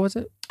long ago was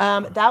it?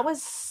 That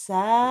was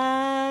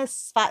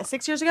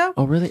 6 years ago.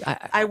 Oh, really?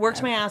 I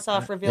worked my ass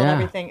off, revealed yeah.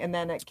 everything, and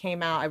then it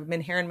came out. I've been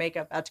hair and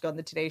makeup, about to go on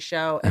the Today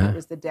Show, and it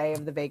was the day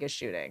of the Vegas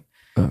shooting.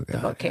 Oh, The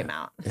God, book came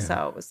out,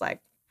 so it was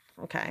like,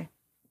 okay.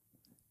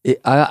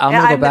 I'm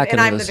gonna go back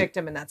I'm the listen.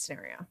 victim in that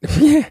scenario.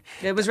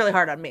 It was really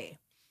hard on me.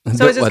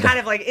 So it's just kind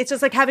of like, it's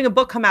just like having a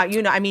book come out.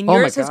 You know, I mean, Oh my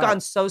yours has God. gone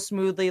so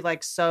smoothly,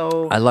 like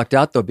so. I lucked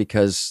out though,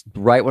 because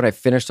right when I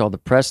finished all the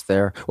press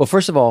there, well,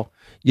 first of all,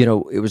 we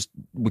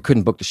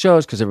couldn't book the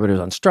shows because everybody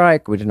was on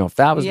strike. We didn't know if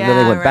that was, then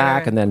they went right,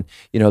 back, right. and then,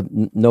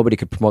 nobody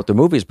could promote their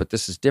movies, but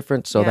this is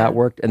different. So Yeah. that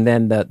worked. And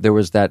then there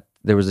was that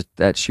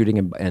shooting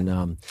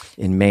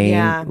in Maine,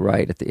 Yeah.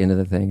 right at the end of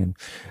the thing.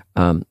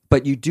 And,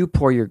 but you do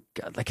pour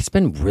like, it's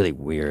been really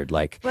weird.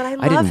 Like, But I I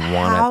love didn't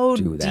want how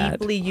to do that.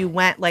 deeply you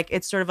went. Like,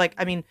 it's sort of like,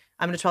 I mean,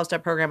 I'm in a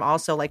 12-step program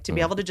also, like to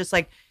be able to just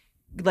like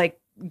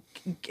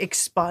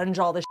expunge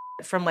all the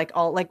shit from like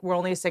all, like we're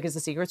only as sick as the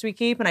secrets we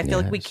keep. And I feel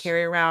like we Yes.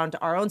 carry around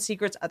our own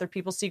secrets, other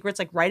people's secrets.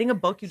 Like writing a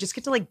book, you just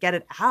get to like get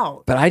it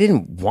out. But I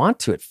didn't want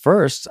to at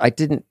first. I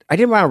didn't want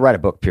to write a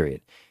book,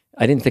 period.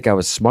 I didn't think I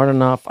was smart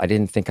enough. I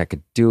didn't think I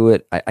could do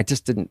it. I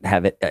just didn't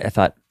have it. I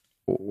thought,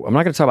 I'm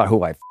not going to talk about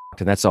who I f***ed,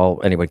 and that's all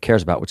anyone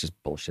cares about, which is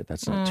bullshit.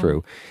 That's not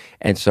true.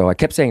 And so I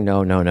kept saying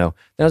no. Then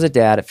I was a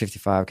dad at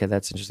 55. Okay,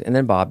 that's interesting. And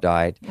then Bob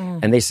died.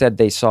 And they said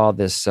they saw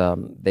this,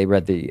 they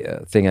read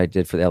the thing I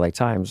did for the LA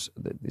Times.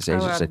 These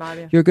agents said, Bob,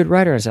 yeah. "You're a good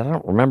writer." I said, "I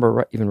don't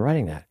remember even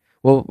writing that."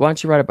 "Well, why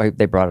don't you write it?"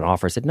 They brought an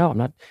offer. I said, "No, I'm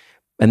not."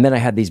 And then I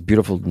had these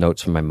beautiful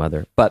notes from my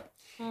mother. But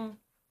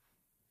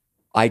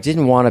I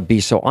didn't want to be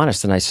so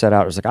honest. And I set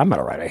out, I was like, I'm going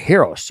to write a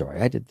hero story.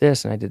 I did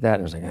this and I did that.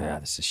 And I was like,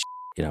 this is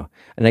shit,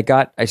 And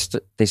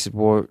they said,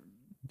 well,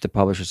 the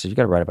publisher said, you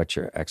got to write about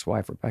your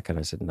ex-wife, Rebecca. And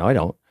I said, no, I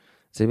don't.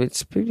 I said,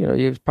 it's part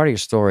of your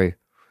story.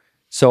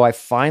 So I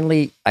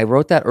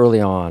wrote that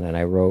early on, and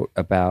I wrote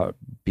about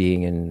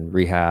being in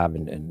rehab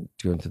and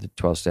going through the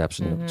 12 steps.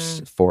 And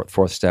the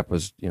fourth step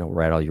was,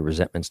 write all your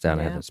resentments down.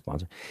 I had a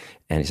sponsor.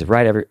 And he said,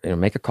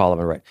 make a column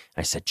and write. And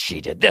I said, she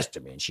did this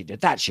to me and she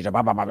did that. She did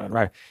blah, blah, blah, blah,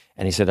 blah.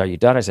 And he said, are you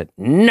done? I said,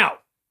 no.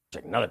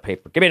 Take another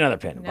paper. Give me another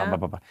pen. Blah, blah,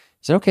 blah, blah. I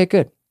said, okay,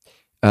 good.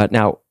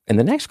 Now, in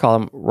the next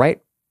column,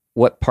 write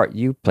what part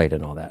you played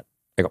in all that.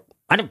 I go,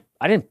 I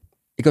didn't.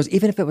 It goes,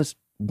 even if it was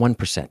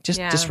 1%,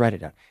 just write it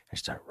down. I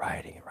started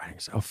writing. I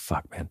said, oh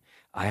fuck, man,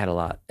 I had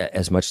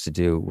as much to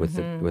do with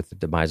the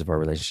demise of our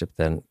relationship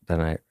than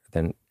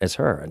as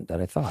her and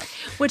that I thought.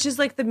 Which is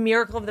like the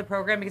miracle of the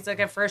program, because like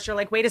at first you're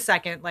like, wait a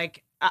second,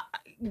 like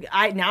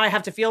I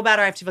have to feel bad,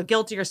 or I have to feel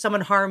guilty, or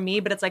someone harmed me.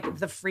 But it's like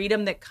the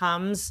freedom that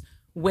comes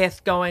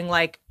with going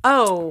like,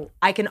 oh,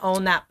 I can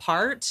own that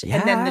part,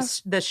 and then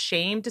the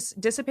shame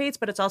dissipates.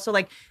 But it's also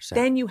like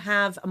then you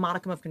have a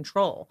modicum of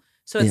control.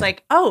 So it's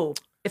like, oh,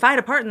 if I had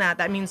a part in that,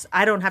 that means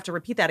I don't have to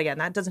repeat that again.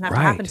 That doesn't have to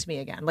happen to me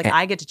again. Like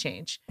I get to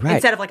change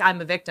instead of like I'm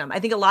a victim. I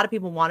think a lot of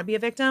people want to be a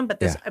victim, but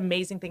this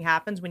amazing thing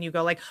happens when you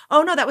go like,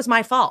 oh no, that was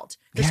my fault.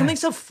 There's something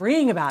so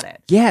freeing about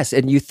it. Yes,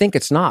 and you think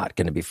it's not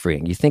going to be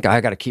freeing. You think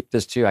I got to keep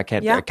this too. I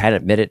can't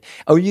admit it.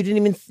 Oh,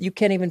 you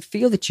can't even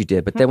feel that you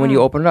did. But then when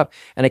you open it up,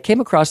 and I came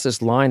across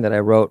this line that I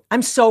wrote.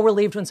 I'm so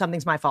relieved when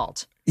something's my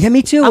fault. Yeah,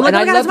 me too. I'm like, and oh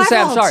my God, I love to it's say,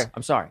 my I'm fault.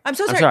 sorry. I'm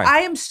so sorry. I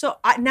am so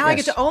now I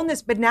get to own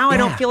this, but now I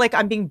don't feel like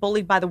I'm being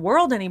bullied by the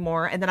world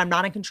anymore, and then I'm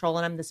not in control,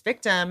 and I'm this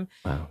victim.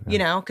 Wow,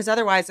 because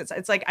otherwise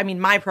it's like, I mean,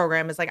 my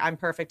program is like I'm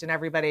perfect and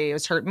everybody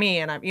has hurt me,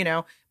 and I'm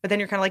but then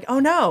you're kind of like, oh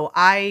no,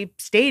 I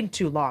stayed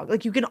too long.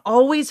 Like you can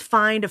always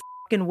find a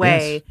fucking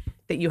way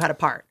that you had a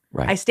part.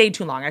 Right. I stayed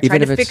too long. I Even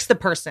tried to if fix the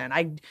person.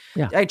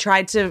 I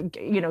tried to,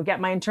 get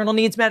my internal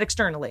needs met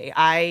externally.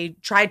 I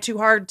tried too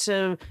hard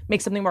to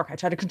make something work. I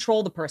tried to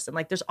control the person.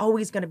 Like there's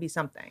always going to be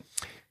something.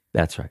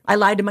 That's right. I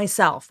lied to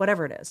myself,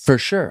 whatever it is. For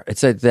sure.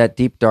 It's that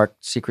deep, dark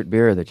secret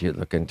mirror that you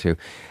look into.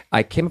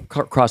 I came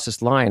across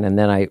this line, and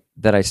then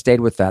I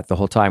stayed with that the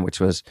whole time, which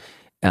was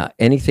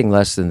anything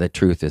less than the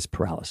truth is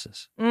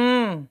paralysis.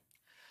 Isn't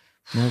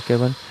that a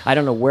good one? I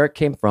don't know where it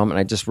came from, and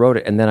I just wrote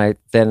it, and then I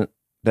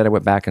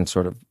went back and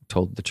sort of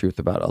told the truth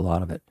about a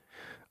lot of it.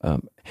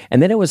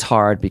 And then it was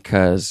hard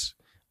because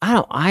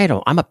I'm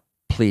a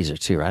pleaser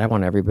too, right? I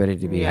want everybody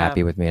to be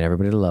happy with me and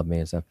everybody to love me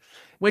and stuff.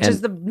 Which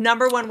is the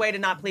number one way to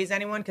not please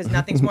anyone, because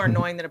nothing's more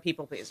annoying than a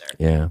people pleaser.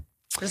 Yeah.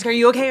 Just, are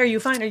you okay? Are you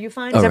fine? Are you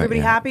fine? Is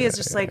everybody happy? It's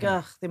just like,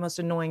 ugh, the most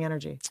annoying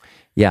energy.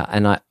 Yeah,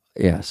 and I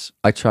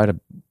try to,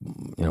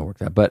 work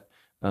that. But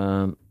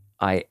when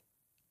I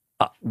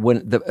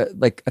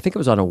think it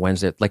was on a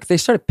Wednesday, like they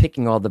started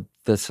picking all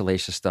the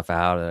salacious stuff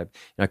out. And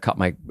I caught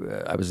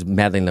I was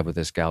madly in love with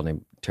this gal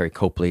named Terry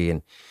Copley,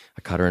 and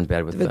I caught her in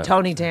bed with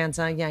Tony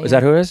Danza. Yeah, was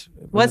that who it is?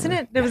 Wasn't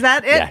it? Was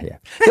that it? Yeah.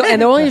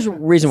 And the only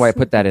reason why I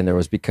put that in there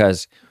was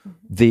because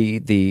the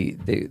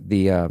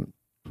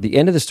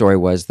end of the story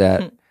was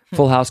that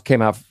Full House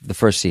came out the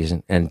first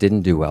season and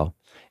didn't do well.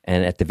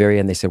 And at the very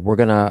end, they said, we're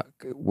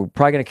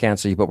probably going to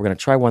cancel you, but we're going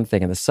to try one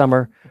thing. In the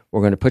summer,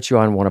 we're going to put you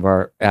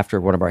on after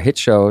one of our hit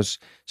shows,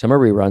 summer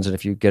reruns. And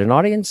if you get an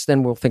audience,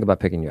 then we'll think about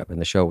picking you up. And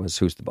the show was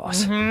Who's the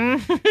Boss?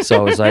 Mm-hmm. So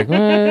I was like,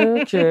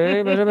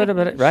 okay,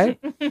 right?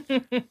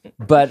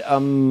 But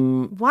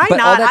why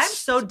not? I'm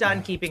so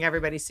done keeping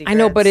everybody's secrets. I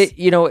know, but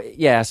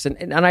yes.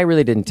 And I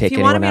really didn't take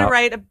anyone out. If you wanted me to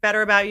write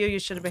better about you, you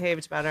should have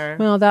behaved better.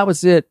 Well, that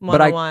was it.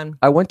 But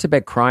I went to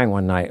bed crying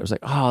one night. It was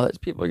like, oh, there's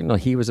people,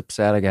 he was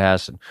upset, I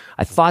guess. And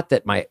I thought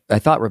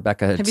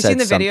Rebecca had said something. Have you seen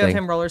the video of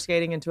him roller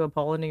skating into a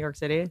pole in New York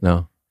City?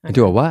 No. Okay.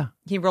 Into a what?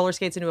 He roller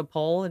skates into a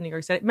pole in New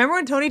York City. Remember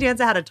when Tony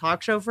Danza had a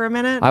talk show for a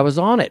minute? I was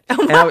on it. I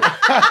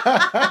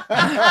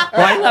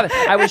love it.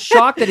 I was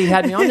shocked that he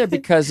had me on there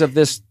because of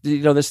this,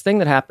 this thing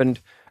that happened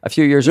a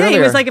few years earlier. Yeah,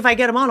 he was like, if I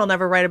get him on, I'll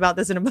never write about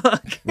this in a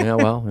book.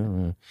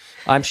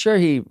 I'm sure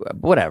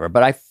whatever,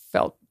 but I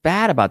felt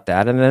bad about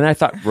that. And then I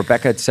thought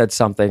Rebecca had said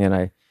something, and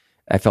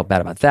I felt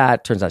bad about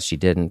that. Turns out she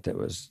didn't. It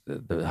was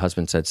the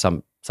husband said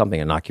something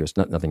innocuous,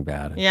 nothing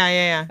bad.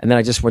 Yeah. And then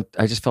I just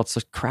felt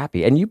so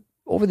crappy. And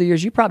over the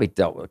years, you probably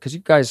dealt with it because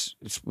you guys,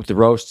 with the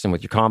roasts and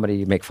with your comedy,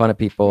 you make fun of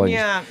people. And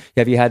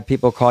have you had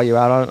people call you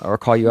out on or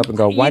call you up and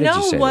go, why did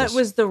you say what this?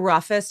 Was the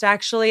roughest,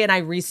 actually? And I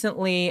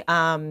recently,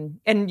 and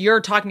you're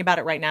talking about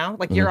it right now,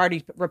 like you're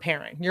already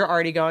repairing. You're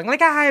already going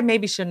like, I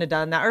maybe shouldn't have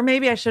done that, or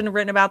maybe I shouldn't have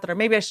written about that, or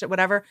maybe I should,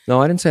 whatever.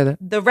 No, I didn't say that.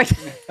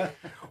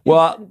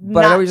 Well,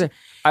 but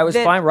I was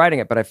fine writing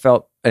it, but I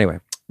felt, anyway.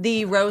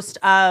 The roast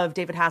of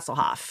David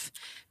Hasselhoff.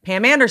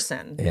 Pam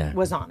Anderson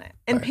was on it.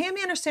 And Pam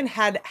Anderson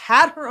had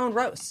her own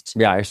roast.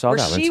 Yeah, I saw where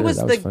that one. She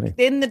was funny.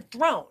 In the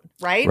throne,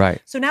 right?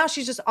 Right. So now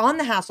she's just on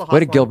the Hasselhoff. What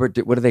did Gilbert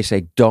do? What did they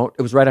say? Don't.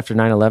 It was right after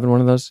 9/11,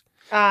 one of those?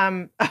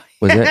 Was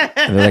it?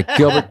 And they're like,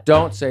 Gilbert,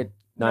 don't say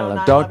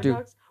 9/11. Don't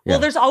do. Well,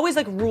 there's always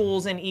like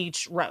rules in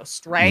each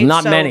roast, right?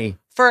 Not many.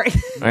 For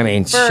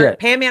shit.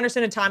 Pam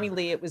Anderson and Tommy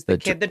Lee, it was the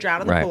kid that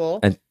drowned in the pool.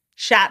 And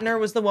Shatner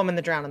was the woman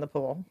that drowned in the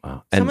pool.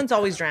 Wow. Someone's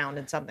always drowned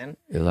in something.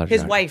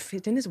 His wife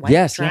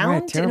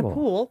drowned in a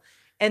pool.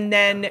 And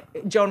then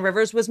Joan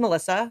Rivers was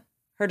Melissa,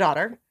 her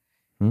daughter.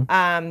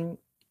 David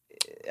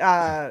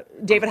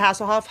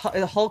Hasselhoff,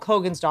 Hulk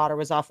Hogan's daughter,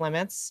 was off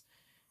limits.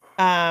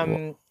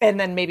 And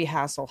then maybe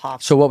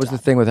Hasselhoff. So what was the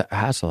thing with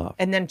Hasselhoff?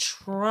 And then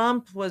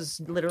Trump was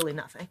literally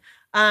nothing.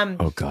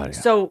 Oh, God.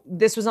 Yeah. So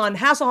this was on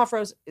Hasselhoff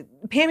roast.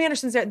 Pam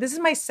Anderson's there. This is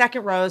my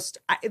second roast.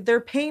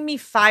 They're paying me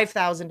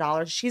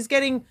 $5,000. She's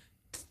getting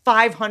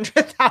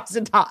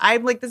 $500,000.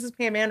 I'm like, this is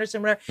Pam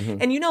Anderson, whatever.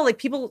 Mm-hmm. And like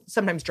people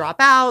sometimes drop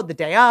out the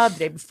day of, the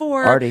day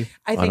before. Artie,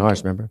 I think. On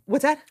ours, remember?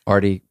 What's that?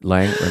 Artie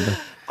Lang, remember?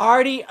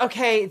 Artie,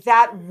 okay,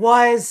 that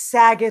was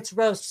Saget's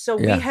roast. So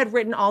we had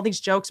written all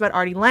these jokes about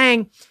Artie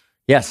Lang.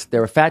 Yes,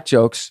 there were fat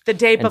jokes. The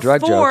day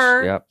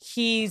before,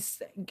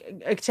 he's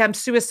attempts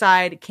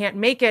suicide, can't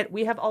make it.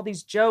 We have all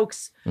these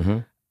jokes. Mm-hmm.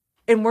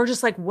 And we're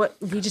just like, what?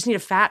 We just need a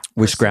fat person.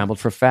 We scrambled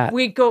for fat.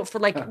 We go for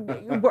like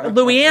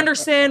Louis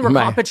Anderson. We're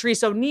calling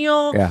Patrice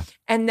O'Neill. Yeah.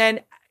 And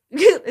then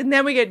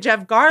we get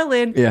Jeff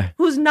Garland,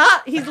 who's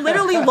not, he's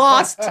literally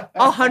lost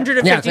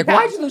 150 it's like, pounds.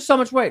 why'd you lose so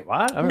much weight?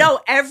 What? No,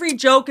 every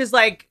joke is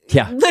like,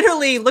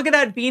 literally, look at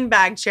that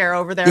beanbag chair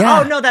over there. Yeah.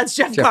 Oh, no, that's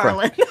Jeff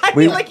Garland. I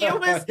mean, like, it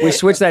was. We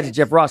switched that to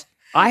Jeff Ross.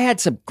 I had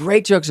some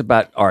great jokes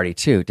about Artie,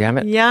 too, damn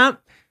it. Yep.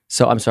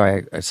 So I'm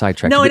sorry, I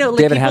sidetracked. No, I know. Like,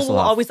 David people Hasselhoff will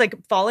always like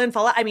fall in,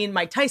 fall out. I mean,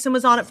 Mike Tyson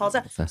was on it, falls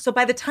out. So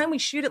by the time we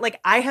shoot it, like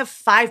I have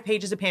 5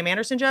 pages of Pam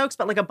Anderson jokes,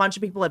 but like a bunch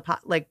of people had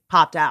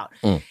popped out.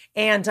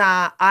 And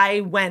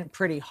I went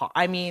pretty hard.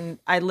 I mean,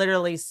 I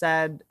literally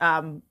said,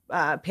 Pam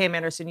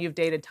Anderson, you've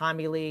dated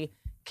Tommy Lee,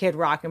 Kid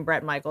Rock, and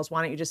Bret Michaels.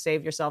 Why don't you just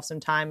save yourself some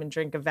time and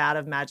drink a vat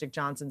of Magic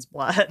Johnson's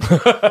blood?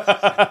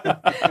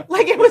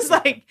 Like it was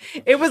like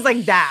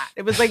that.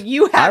 It was like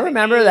you have. I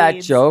remember AIDS.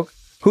 that joke.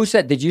 Who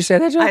said? Did you say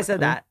that joke? I said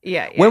that.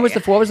 Yeah. When was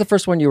what was the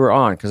first one you were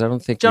on? Because I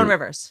don't think Joan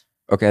Rivers.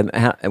 Okay,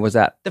 and was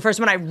that the first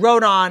one I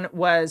wrote on?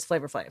 Was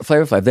Flavor Flav.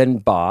 Flavor Flav. Then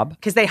Bob.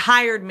 Because they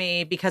hired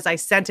me because I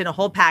sent in a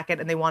whole packet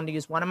and they wanted to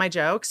use one of my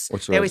jokes.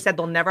 They always said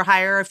they'll never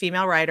hire a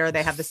female writer.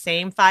 They have the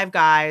same 5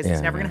 guys.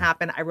 It's never going to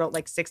happen. I wrote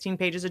like 16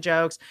 pages of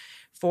jokes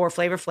for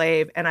Flavor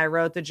Flav, and I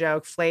wrote the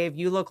joke, Flav,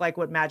 you look like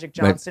what Magic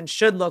Johnson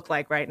should look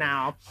like right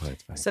now. Oh,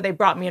 so they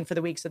brought me in for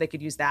the week so they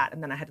could use that,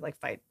 and then I had to like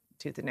fight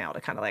tooth and nail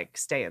to kind of like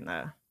stay in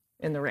the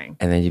ring.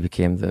 And then you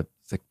became the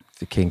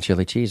King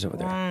Chili Cheese over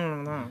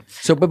there.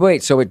 So, but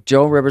wait, so with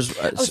Joan Rivers.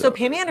 So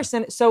Pam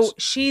Anderson, so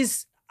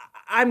she's,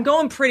 I'm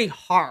going pretty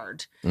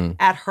hard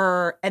at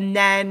her. And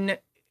then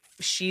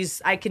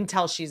I can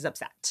tell she's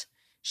upset.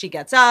 She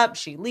gets up,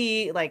 she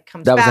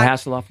comes That back.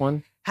 was a Hasselhoff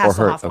one?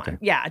 Hasselhoff one. Okay.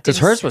 Yeah. Because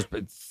hers was,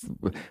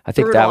 I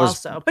think that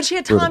was also. But she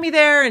had Tommy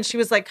there and she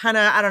was like kind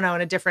of, I don't know,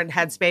 in a different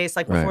headspace.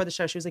 Like before the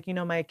show, she was like,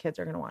 my kids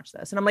are going to watch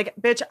this. And I'm like,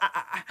 bitch,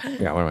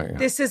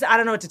 I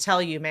don't know what to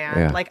tell you, man.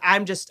 Yeah. Like,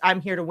 I'm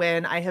here to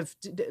win. I have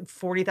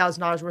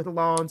 $40,000 worth of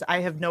loans. I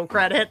have no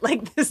credit.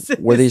 Like this is.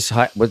 Were these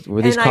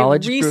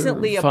college? I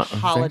recently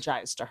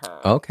apologized to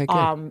her. Okay,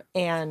 good.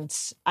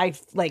 And I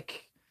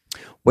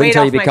wait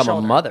until you become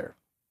a mother.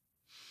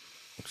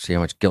 See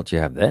how much guilt you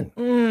have then.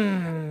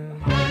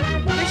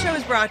 This show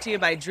is brought to you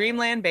by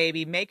Dreamland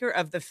Baby, maker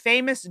of the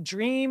famous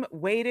Dream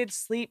Weighted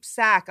Sleep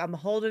Sack. I'm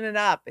holding it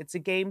up. It's a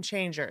game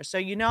changer. So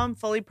I'm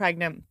fully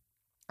pregnant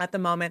at the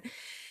moment.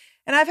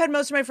 And I've had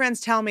most of my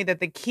friends tell me that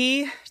the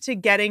key to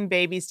getting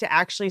babies to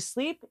actually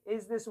sleep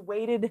is this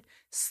weighted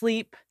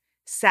sleep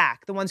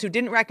sack. The ones who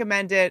didn't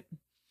recommend it,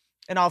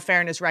 in all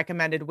fairness,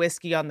 recommended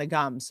whiskey on the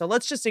gum. So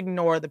let's just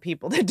ignore the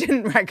people that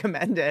didn't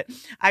recommend it.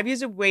 I've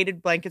used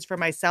weighted blankets for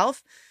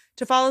myself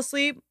to fall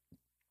asleep.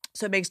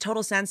 So it makes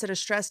total sense that a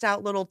stressed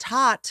out little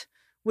tot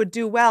would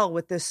do well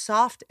with this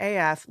soft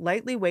AF,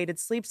 lightly weighted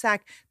sleep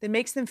sack that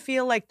makes them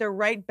feel like they're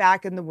right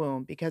back in the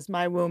womb, because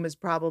my womb is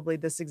probably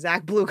this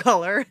exact blue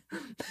color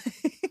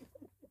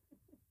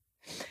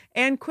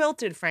and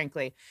quilted,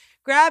 frankly.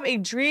 Grab a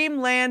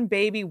Dreamland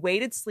Baby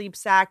weighted sleep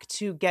sack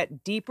to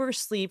get deeper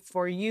sleep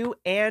for you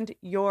and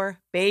your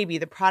baby.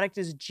 The product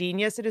is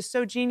genius. It is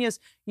so genius.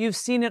 You've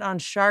seen it on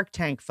Shark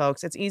Tank,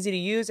 folks. It's easy to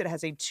use. It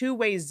has a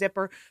 2-way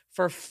zipper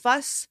for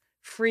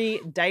fuss-free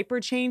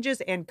diaper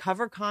changes and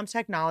cover calm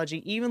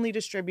technology, evenly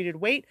distributed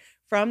weight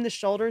from the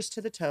shoulders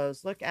to the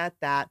toes. Look at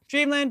that.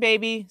 Dreamland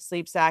Baby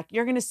sleep sack.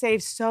 You're going to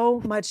save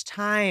so much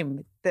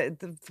time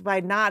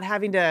by not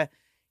having to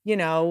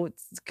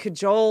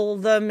cajole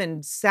them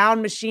and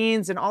sound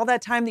machines, and all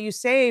that time that you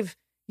save,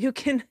 you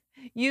can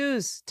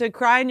use to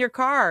cry in your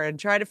car and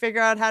try to figure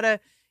out how to,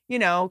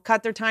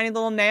 cut their tiny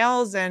little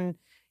nails, and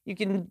you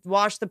can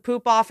wash the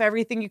poop off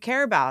everything you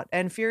care about,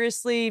 and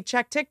furiously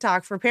check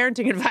TikTok for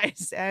parenting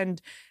advice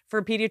and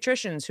for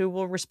pediatricians who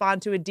will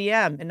respond to a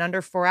DM in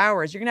under 4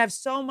 hours. You're going to have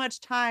so much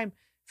time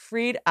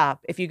freed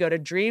up if you go to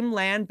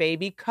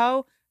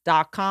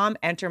dreamlandbabyco.com,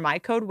 enter my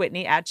code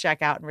Whitney at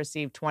checkout, and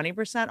receive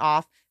 20%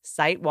 off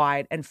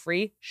site-wide and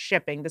free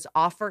shipping. This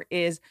offer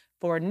is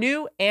for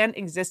new and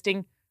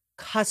existing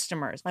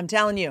customers. I'm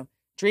telling you,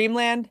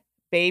 Dreamland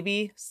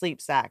Baby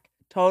Sleep Sack,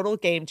 total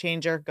game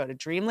changer. Go to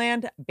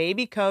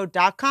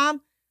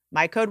dreamlandbabyco.com,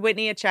 my code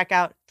Whitney at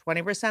checkout,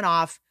 20%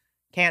 off.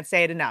 Can't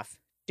say it enough.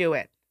 Do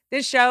it.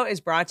 This show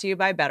is brought to you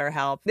by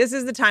BetterHelp. This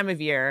is the time of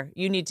year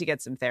you need to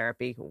get some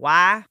therapy.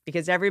 Why?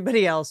 Because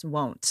everybody else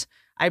won't.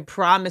 I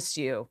promise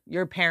you,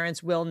 your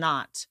parents will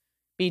not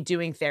be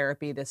doing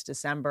therapy this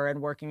December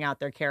and working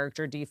out their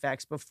character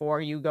defects before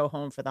you go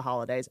home for the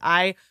holidays.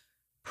 I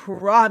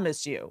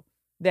promise you,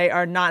 they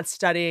are not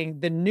studying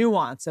the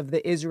nuance of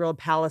the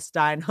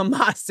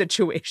Israel-Palestine-Hamas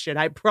situation.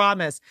 I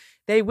promise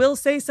they will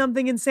say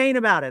something insane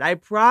about it. I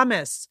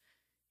promise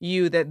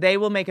you that they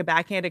will make a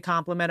backhanded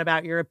compliment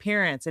about your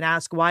appearance and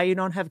ask why you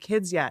don't have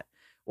kids yet.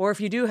 Or if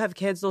you do have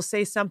kids, they'll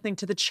say something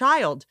to the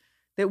child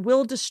that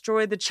will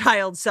destroy the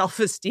child's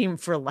self-esteem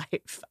for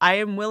life. I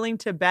am willing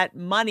to bet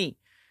money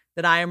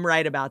that I am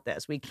right about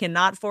this. We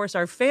cannot force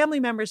our family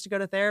members to go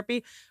to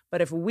therapy, but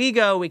if we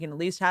go, we can at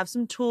least have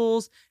some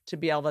tools to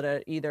be able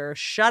to either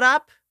shut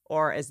up,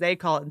 or as they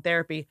call it in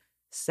therapy,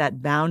 set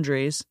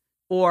boundaries,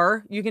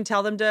 or you can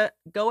tell them to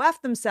go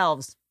F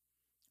themselves,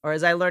 or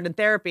as I learned in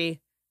therapy,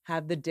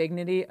 have the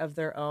dignity of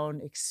their own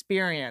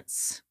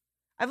experience.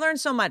 I've learned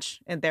so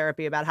much in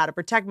therapy about how to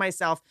protect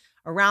myself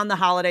around the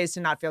holidays, to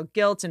not feel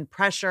guilt and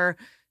pressure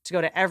to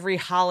go to every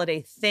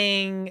holiday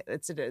thing.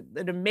 It's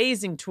an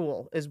amazing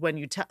tool is when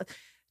you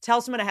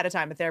tell someone ahead of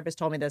time. A therapist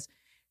told me this,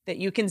 that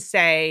you can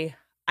say,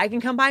 I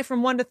can come by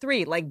from 1 to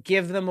 3, like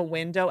give them a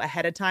window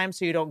ahead of time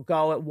so you don't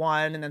go at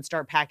 1 and then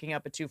start packing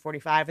up at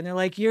 2:45. And they're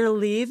like, you're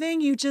leaving?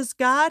 You just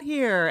got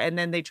here. And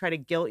then they try to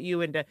guilt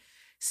you into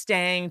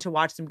staying to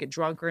watch them get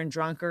drunker and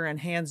drunker and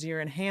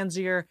handsier and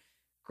handsier.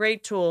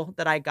 Great tool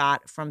that I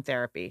got from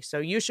therapy. So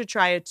you should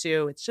try it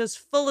too. It's just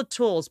full of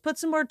tools. Put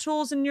some more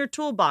tools in your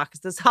toolbox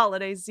this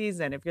holiday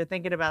season. If you're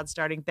thinking about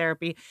starting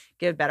therapy,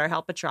 give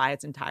BetterHelp a try.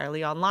 It's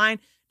entirely online,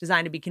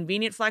 designed to be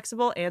convenient,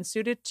 flexible, and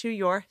suited to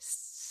your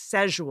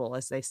schedule,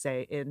 as they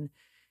say in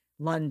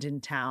London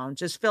town.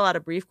 Just fill out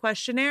a brief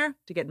questionnaire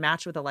to get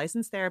matched with a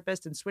licensed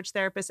therapist and switch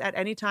therapists at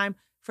any time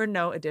for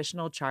no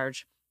additional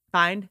charge.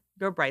 Find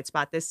your bright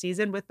spot this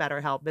season with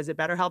BetterHelp. Visit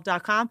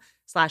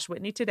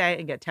BetterHelp.com/Whitney today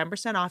and get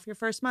 10% off your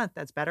first month.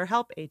 That's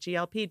BetterHelp,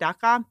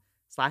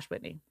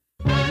 HELP.com/Whitney.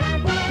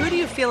 Who do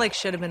you feel like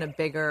should have been a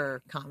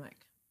bigger comic?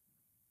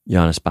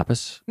 Giannis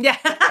Papas. Yeah.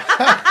 No,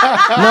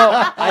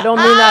 I don't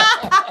mean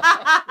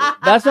that.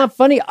 That's not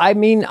funny. I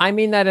mean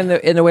that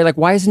in the way, like,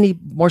 why isn't he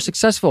more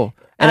successful?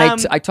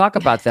 And I talk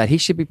about that. He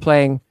should be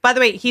playing. By the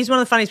way, he's one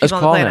of the funniest Let's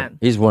people on the call planet. him.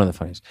 He's one of the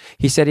funniest.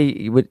 He said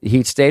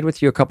he stayed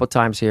with you a couple of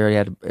times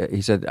here.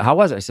 He said, how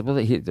was it? I said, well,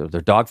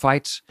 they're dog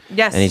fights.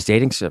 Yes. And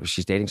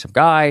she's dating some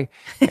guy,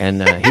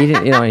 and he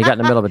didn't, he got in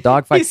the middle of a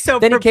dog fight. He's so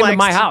then he came to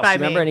my perplexed house, by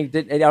remember? me.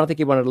 And I don't think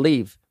he wanted to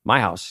leave my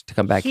house to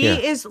come back He here.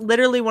 is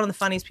literally one of the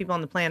funniest people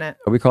on the planet.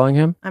 Are we calling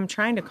him? I'm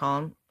trying to call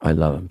him. I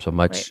love him so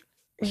much.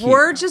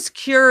 We're just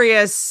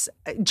curious.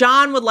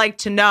 John would like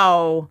to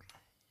know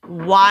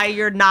why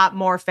you're not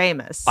more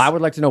famous. I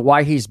would like to know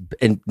why he's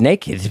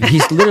naked.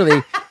 He's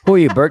literally, who are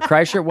you, Bert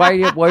Kreischer? Why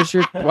don't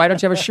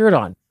you have a shirt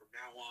on? From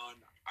now on,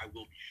 I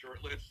will be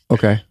shirtless.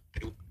 Okay.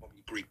 It will call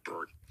me Greek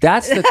bird.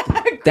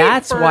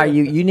 That's why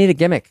you need a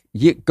gimmick.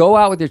 You go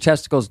out with your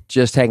testicles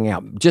just hanging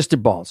out, just your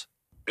balls.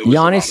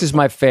 Giannis is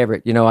my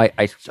favorite.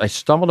 I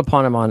stumbled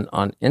upon him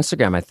on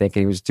Instagram, I think,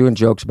 and he was doing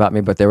jokes about me,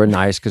 but they were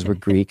nice because we're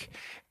Greek.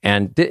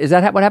 And is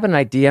that what happened?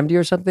 I DM'd you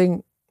or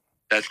something?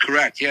 That's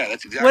correct. Yeah,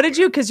 that's exactly. What did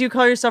you? Because you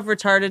call yourself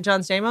retarded, John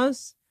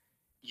Stamos.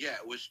 Yeah,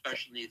 it was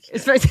special needs.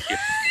 It's very-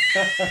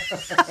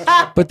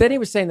 But then he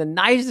was saying the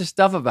nicest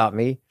stuff about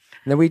me.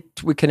 And then we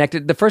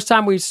connected. The first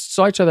time we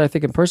saw each other, I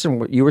think in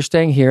person, you were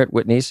staying here at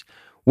Whitney's.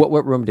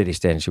 What room did he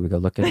stay in? Should we go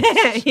look at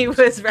it? He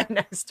was right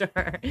next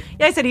door.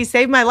 Yeah, I said he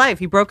saved my life.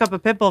 He broke up a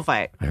pit bull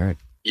fight. I heard.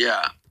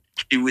 Yeah.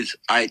 She was.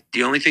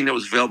 The only thing that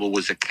was available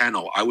was a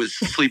kennel. I was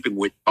sleeping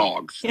with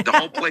dogs. The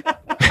whole place. There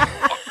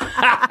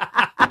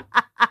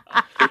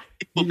are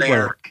people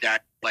there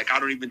that I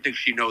don't even think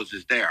she knows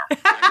is there.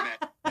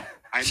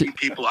 I meet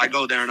people. I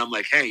go there and I'm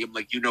like, hey,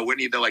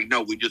 Whitney? They're like,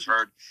 no, we just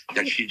heard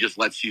that she just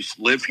lets you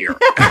live here.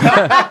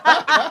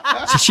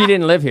 So she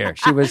didn't live here.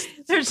 She was.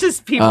 There's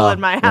just people in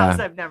my house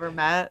yeah. I've never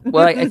met.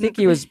 Well, I think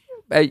he was.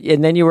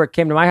 And then you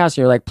came to my house and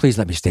you're like, please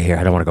let me stay here.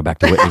 I don't want to go back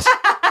to Whitney's.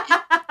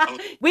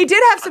 We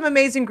did have some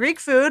amazing Greek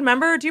food.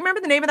 Remember? Do you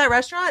remember the name of that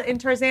restaurant in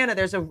Tarzana?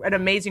 There's an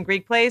amazing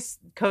Greek place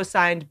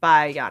co-signed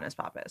by Giannis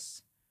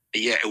Pappas.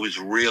 Yeah, it was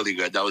really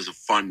good. That was a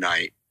fun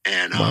night.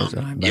 And I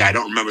I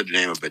don't remember the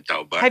name of it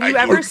though. But have you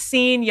ever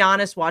seen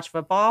Giannis watch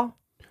football?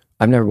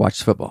 I've never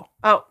watched football.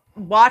 Oh,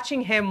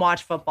 watching him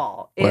watch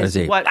football is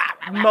what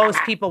most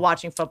people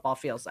watching football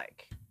feels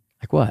like.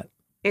 Like what?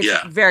 It's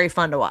very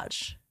fun to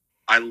watch.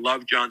 I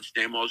love John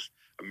Stamos.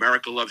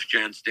 America loves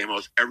John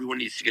Stamos. Everyone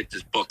needs to get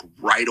this book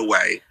right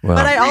away. Well,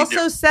 but I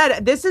also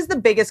said, this is the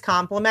biggest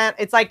compliment.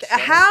 It's like,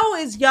 how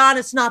is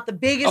Giannis not the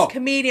biggest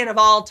comedian of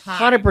all time?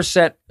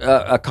 100%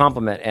 a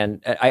compliment.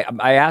 And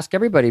I ask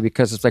everybody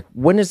because it's like,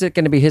 when is it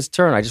going to be his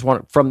turn? I just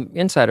want it from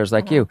insiders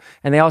like you.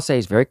 And they all say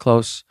he's very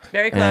close.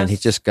 Very close. And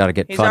he's just got to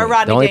get He's funny. our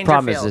Rodney The only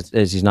Dangerfield. problem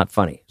is he's not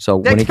funny. So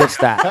when he gets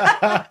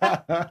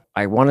that,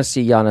 I want to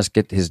see Giannis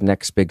get his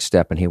next big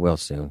step, and he will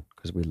soon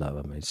because we love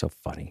him. He's so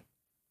funny.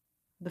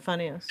 The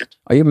funniest.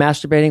 Are you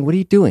masturbating? What are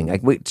you doing?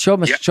 Show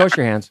us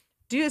your hands.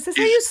 Is this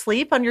how you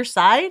sleep on your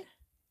side?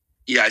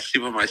 Yeah, I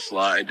sleep on my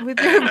slide. With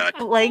your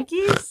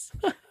blankies?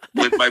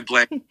 With my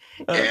blanket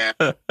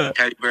and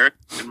teddy bear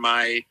and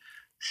my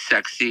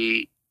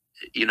sexy,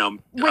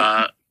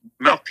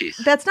 mouthpiece.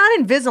 That's not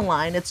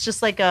Invisalign. It's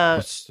just like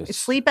a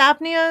sleep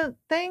apnea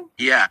thing?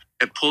 Yeah,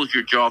 it pulls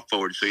your jaw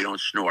forward so you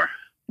don't snore.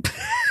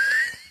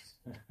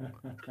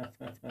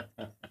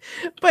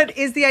 But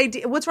is the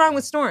idea? What's wrong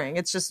with snoring?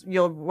 It's just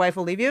your wife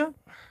will leave you.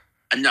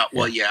 No,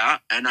 well, yeah,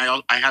 and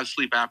I have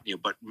sleep apnea,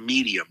 but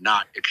medium,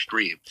 not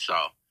extreme. So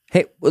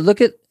Hey, well, look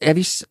at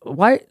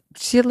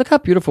look how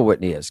beautiful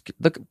Whitney is.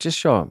 Look, just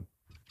show him.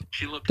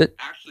 she looks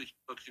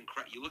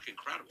incredible. You look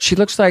incredible. She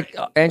looks like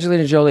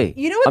Angelina Jolie.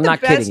 You know what I'm the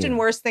not best kidding and you.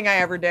 worst thing I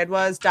ever did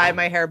was dye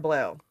my hair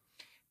blue.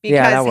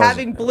 Yeah, that Because was-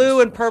 having blue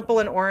and purple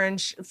and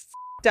orange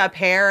f***ed up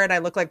hair, and I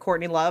look like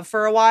Courtney Love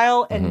for a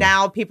while, and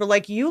now people are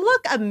like, you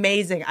look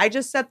amazing. I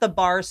just set the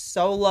bar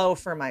so low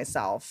for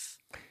myself.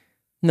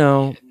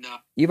 No, No,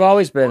 you've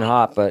always been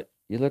hot, but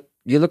you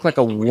look like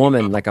a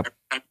woman, like a.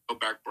 go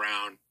back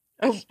brown.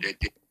 Oh.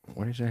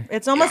 What did you say?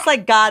 It's almost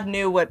like God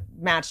knew what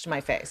matched my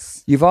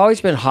face. You've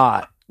always been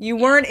hot. You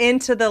weren't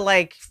into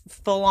the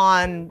full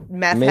on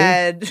meth Me?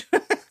 head.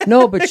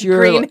 No, but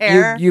Green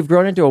hair. you've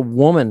grown into a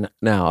woman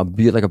now,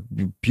 like a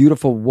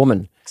beautiful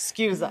woman.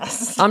 Excuse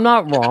us. I'm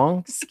not wrong.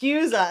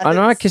 Excuse us. I'm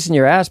not kissing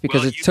your ass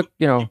because Well, it took.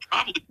 You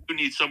probably do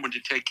need someone to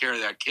take care of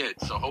that kid.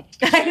 So hope.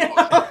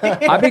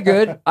 I'd be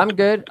good. I'm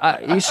good.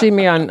 You see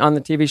me on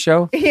the TV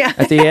show Yeah.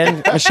 at the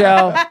end,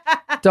 Michelle.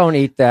 Don't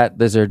eat that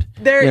lizard.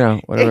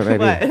 Whatever it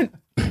may be.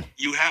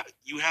 You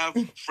have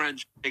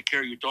friends who take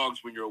care of your dogs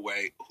when you're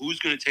away. Who's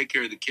going to take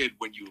care of the kid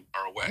when you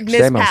are away? Miss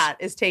Stamos. Pat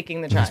is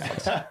taking the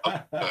child.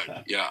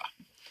 Good. Yeah,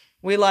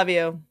 We love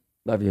you.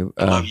 Love you.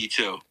 I love you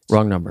too.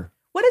 Wrong number.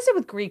 What is it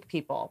with Greek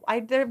people?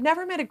 I've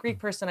never met a Greek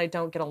person I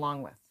don't get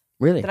along with,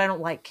 Really? that I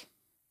don't like.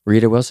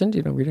 Rita Wilson? Do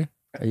you know Rita?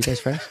 Are you guys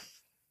friends?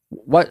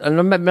 What?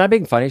 I'm not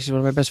being funny. She's one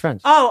of my best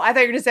friends. Oh, I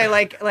thought you were going to say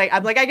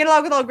I get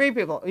along with all Greek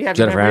people. You have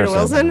Jennifer Rita Aniston.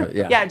 Wilson?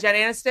 Yeah. Jen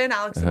Aniston,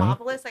 Alex Uh-huh.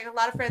 Demopoulos. I have a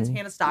lot of friends.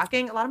 Hannah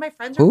Stocking. A lot of my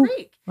friends are Who?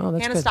 Greek. Oh,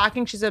 that's Hannah good.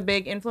 Stocking, she's a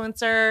big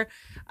influencer.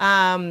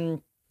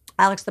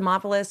 Alex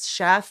Demopoulos,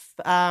 chef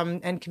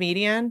and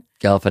comedian.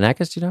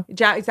 Galifianakis, do you know?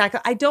 Yeah, exactly.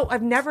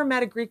 I've never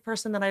met a Greek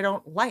person that I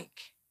don't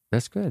like.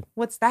 That's good.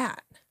 What's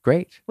that?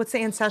 Great. What's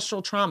the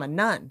ancestral trauma?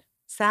 None.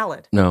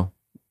 Salad. No.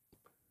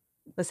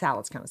 The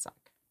salads kind of suck.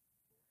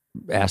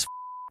 Ass.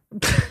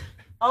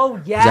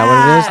 Oh, yeah. Is that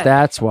what it is?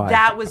 That's why.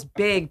 That was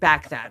big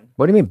back then.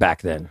 What do you mean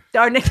back then?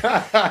 Darn it.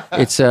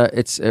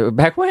 It's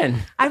back when?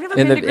 I've never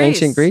in been the to Greece.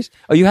 ancient Greece.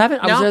 Oh, you haven't?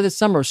 I was No. there this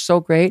summer. It was so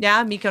great.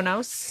 Yeah,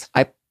 Mykonos.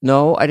 I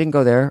didn't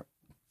go there.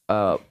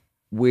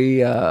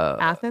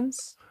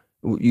 Athens.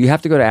 You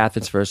have to go to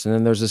Athens first, and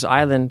then there's this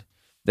island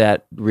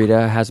that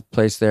Rita has a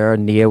place there.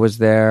 Nia was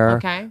there.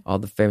 Okay. All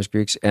the famous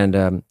Greeks and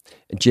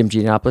Jim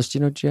Giannopoulos. Do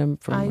you know Jim?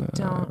 I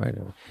don't. Right.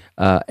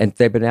 And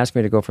they've been asking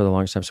me to go for the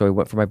longest time, so I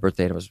went for my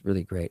birthday, and it was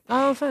really great.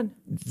 Oh, fun.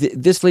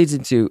 This leads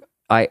into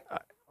I've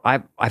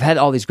had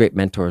all these great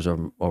mentors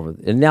over,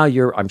 and now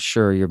I'm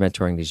sure you're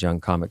mentoring these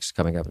young comics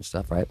coming up and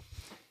stuff, right?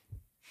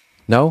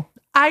 No,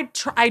 I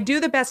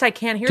do the best I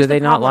can. Here's do they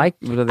the not problem. like?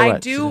 What do they I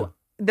like? do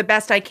the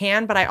best I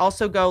can, but I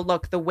also go,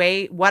 look,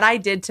 what I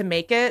did to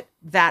make it,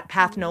 that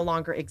path no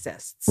longer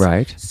exists.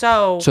 Right.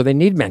 So they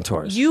need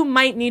mentors. you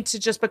might need to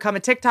just become a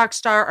TikTok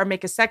star or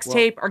make a sex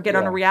tape or get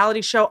on a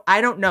reality show.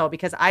 I don't know,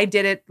 because I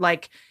did it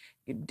like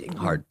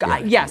hard.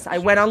 Yes, I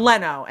went on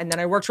Leno, and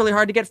then I worked really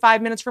hard to get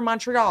 5 minutes from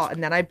Montreal,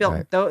 and then I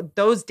built.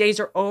 Those days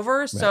are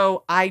over,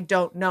 so I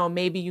don't know.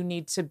 Maybe you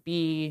need to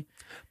be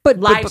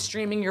live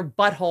streaming your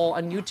butthole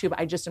on YouTube.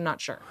 I just am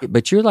not sure.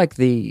 But you're like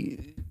the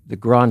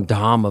grande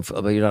dame of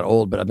you're not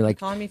old, but I mean, like,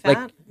 calling me fat?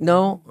 Like,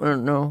 no.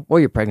 Well,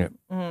 you're pregnant.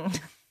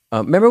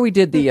 Remember we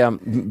did the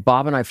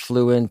Bob and I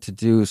flew in to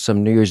do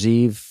some New Year's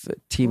Eve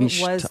TV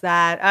show. What was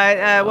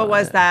that? What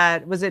was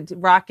that? Was it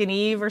Rockin'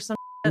 Eve or something?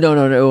 No.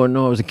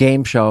 It was a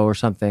game show or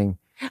something.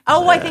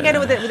 Oh, I think I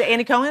know with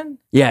Andy Cohen.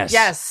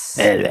 Yes.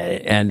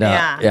 And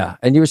yeah.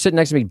 And you were sitting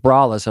next to me,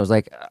 braless. I was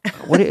like,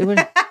 what are you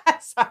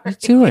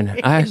doing?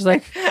 I was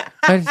like,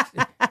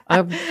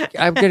 I'm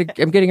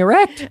getting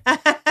erect.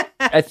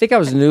 I think I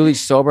was newly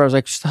sober. I was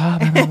like,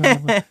 stop.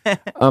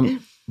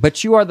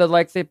 But you are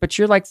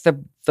you're like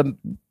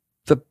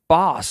the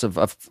boss of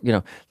like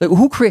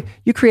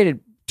you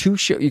created two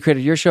show. You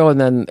created your show and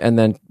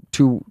then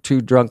two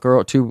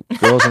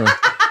girls and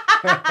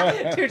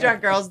two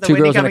drunk girls. The two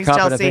Whitney girls in a Cummings cup,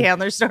 Chelsea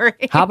Handler story.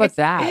 How about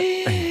that?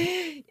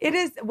 It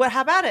is. What?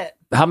 How about it?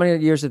 How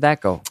many years did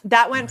that go?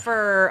 That went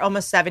for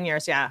almost 7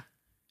 years. Yeah.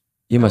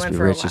 You must be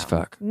rich as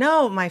fuck.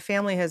 No, my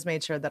family has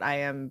made sure that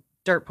I am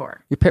dirt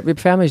poor. Your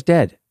family's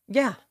dead.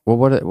 Yeah. Well,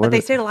 but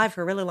they stayed alive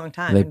for a really long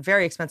time in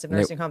very expensive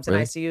nursing homes and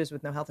ICUs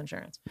with no health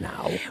insurance.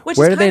 No.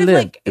 Where did they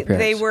live?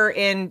 They were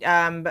in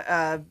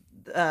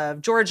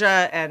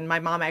Georgia, and my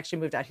mom actually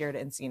moved out here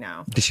to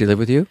Encino. Did she live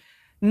with you?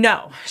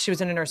 No, she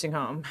was in a nursing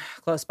home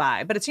close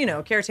by. But it's,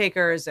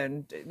 caretakers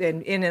and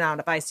in and out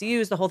of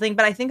ICUs, the whole thing.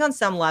 But I think on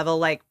some level,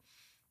 like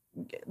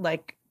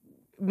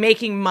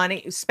making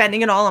money,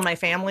 spending it all on my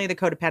family, the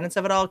codependence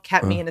of it all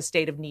kept me in a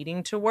state of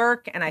needing to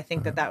work. And I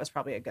think that was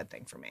probably a good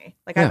thing for me.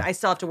 Like I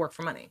still have to work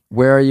for money.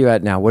 Where are you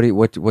at now?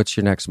 What's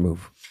your next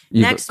move?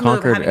 You've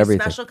conquered having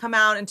everything. A special come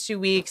out in 2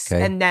 weeks,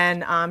 and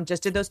then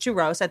just did those 2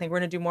 roasts. I think we're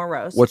gonna do more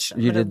roasts.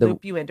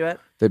 Loop you into it.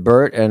 The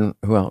Bert and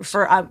who else?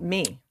 For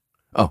me.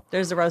 Oh,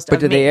 there's the roast. But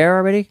did they air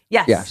already?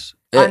 Yes.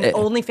 On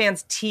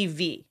OnlyFans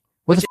TV.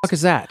 What the fuck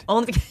is that?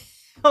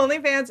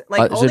 OnlyFans,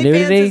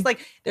 nudity? is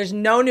like there's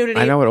no nudity.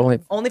 I know what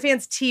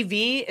OnlyFans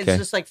TV is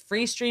just like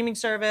free streaming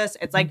service.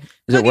 It's like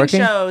is cooking it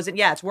shows, and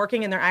it's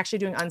working. And they're actually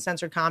doing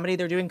uncensored comedy.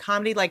 They're doing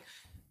comedy like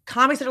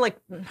comics that are like,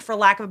 for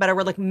lack of a better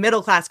word, like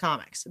middle class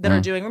comics that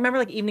are doing. Remember,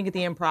 like Evening at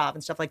the Improv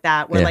and stuff like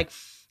that, where like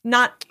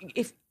not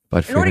if.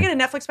 But in order to get a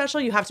Netflix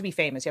special, you have to be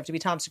famous. You have to be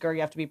Tom Segura.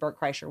 You have to be Bert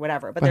Kreischer,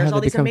 whatever. But there's all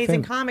these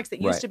amazing comics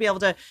that used to be able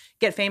to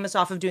get famous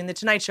off of doing The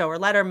Tonight Show or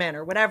Letterman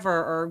or whatever,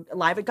 or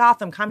Live at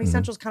Gotham. Comedy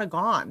Central's kind of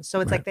gone.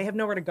 So it's like they have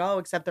nowhere to go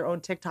except their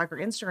own TikTok or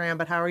Instagram.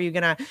 But how are you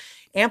going to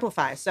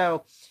amplify?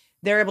 So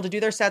they're able to do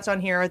their sets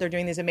on here. They're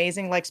doing these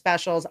amazing like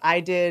specials.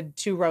 I did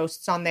 2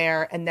 roasts on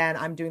there, and then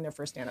I'm doing their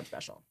first stand-up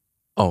special.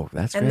 Oh,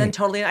 that's great. And then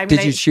totally.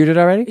 Did you shoot it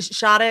already?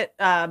 Shot it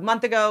a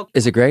month ago.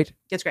 Is it great?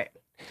 It's great.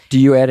 Do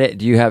you edit?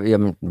 Do you have?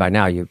 By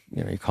now, you're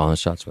calling the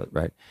shots,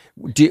 right?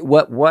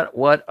 Do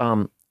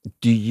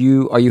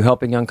are you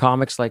helping young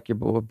comics like your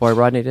boy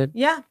Rodney did?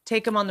 Yeah,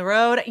 take them on the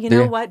road. You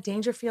know what?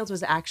 Dangerfields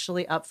was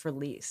actually up for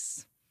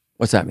lease.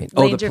 What's that mean?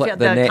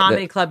 The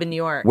comedy club in New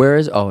York. Where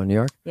is? Oh, in New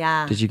York.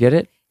 Yeah. Did you get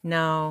it?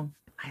 No.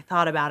 I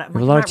thought about it. A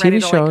lot of TV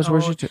shows.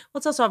 Well,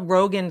 it's also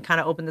Rogan kind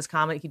of opened this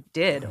comedy. He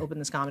did open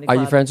this comedy club.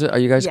 Are you friends? Are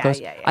you guys close?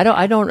 Yeah.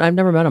 I've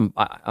never met him.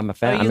 I'm a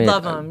fan. Oh, you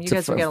love him. You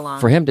guys would get along.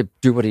 For him to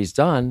do what he's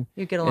done,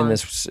 you get along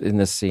in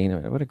this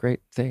scene. What a great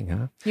thing,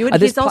 huh?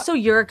 He's also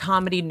you're a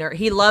comedy nerd.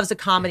 He loves a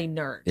comedy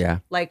nerd. Yeah,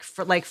 like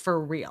for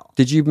real.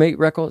 Did you meet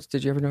Rickles?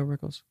 Did you ever know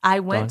Rickles? I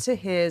went to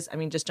his.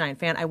 Just giant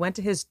fan. I went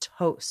to his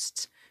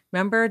toast.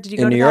 Remember? Did you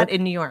go to that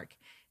in New York?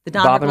 The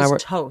Don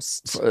Rickles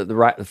toast.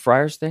 The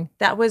Friars thing.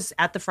 That was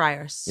at the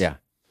Friars. Yeah.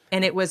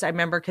 And it was, I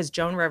remember, because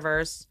Joan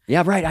Rivers.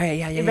 Yeah, right.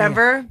 Yeah.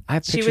 Remember? I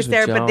have she was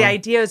there, but the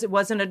idea is it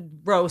wasn't a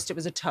roast, it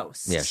was a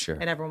toast. Yeah, sure.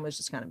 And everyone was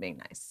just kind of being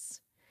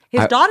nice.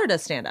 His daughter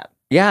does stand up.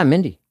 Yeah,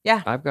 Mindy.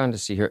 Yeah. I've gone to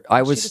see her.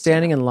 I was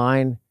standing in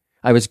line.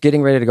 I was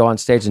getting ready to go on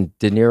stage, and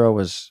De Niro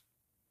was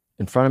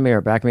in front of me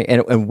or back of me,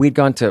 and we'd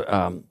gone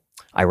to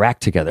Iraq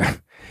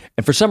together,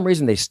 and for some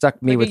reason they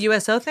stuck me like with a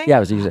USO thing. Yeah,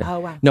 it was a USO. Oh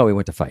wow. No, we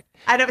went to fight.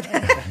 I don't.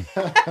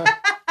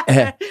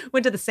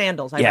 Went to the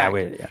sandals. Yeah,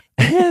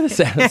 the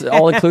sandals,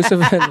 all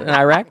inclusive in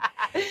Iraq.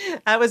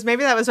 That was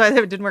why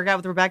it didn't work out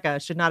with Rebecca.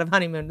 Should not have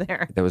honeymooned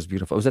there. That was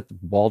beautiful. Was that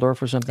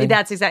Waldorf or something?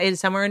 That's exactly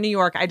somewhere in New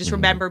York. I just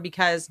remember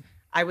because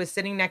I was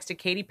sitting next to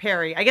Katy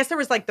Perry. I guess there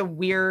was like the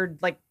weird,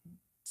 like,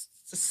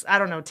 I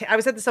don't know. I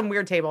was at some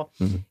weird table,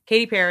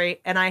 Katy Perry,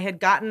 and I had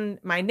gotten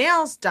my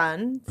nails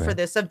done for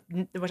this,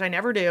 which I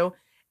never do.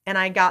 And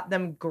I got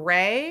them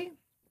gray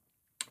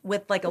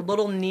with like a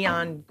little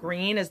neon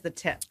green as the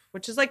tip,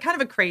 which is like kind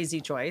of a crazy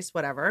choice,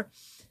 whatever.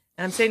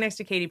 And I'm sitting next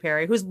to Katy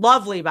Perry, who's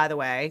lovely, by the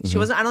way. She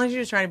wasn't, I don't think she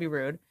was trying to be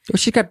rude. Well,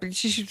 she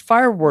shoots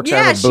fireworks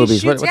out of her boobies.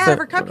 She shoots, out of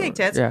her cupcake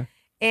tits. Yeah.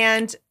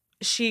 And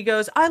she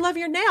goes, I love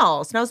your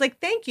nails. And I was like,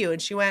 thank you.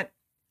 And she went,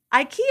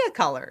 IKEA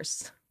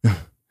colors.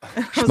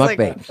 Schmuck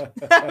bait.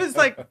 I was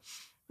like,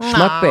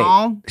 Schmuck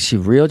bait. She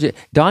reeled.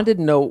 Don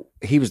didn't know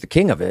he was the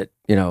king of it.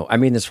 You know, I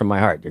mean this from my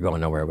heart. You're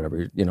going nowhere,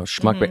 whatever. You know,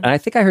 schmuck bait. And I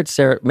think I heard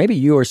Sarah, maybe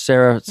you or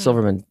Sarah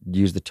Silverman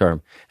use the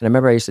term. And I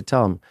remember I used to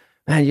tell him,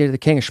 man, you're the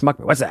king of schmuck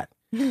bait. What's that?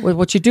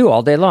 What you do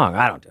all day long?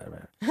 I don't do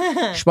it.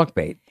 Schmuck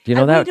bait. Do you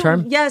know that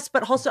term? Yes,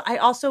 but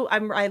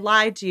I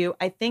lied to you.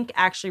 I think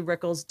actually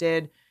Rickles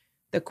did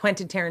the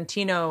Quentin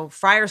Tarantino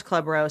Friars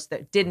Club roast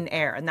that didn't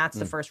air, and that's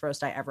the first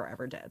roast I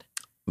ever did.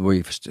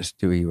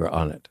 You were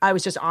on it? I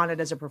was just on it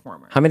as a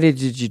performer. How many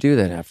did you do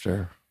then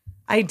after?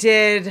 I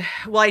did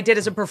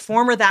as a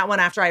performer that one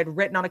after I had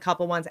written on a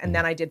couple ones, and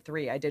then I did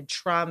 3. I did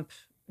Trump,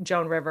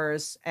 Joan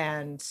Rivers,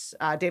 and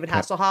David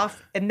Hasselhoff,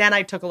 and then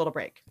I took a little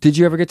break. Did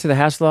you ever get to the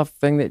Hasselhoff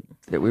thing that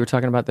we were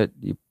talking about that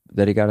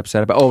he got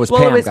upset about? Oh, it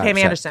was Pam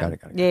Anderson.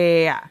 Got it.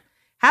 Yeah.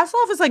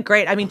 Hasselhoff was like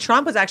great. I mean,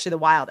 Trump was actually the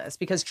wildest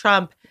because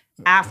Trump,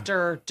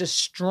 after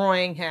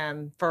destroying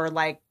him for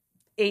like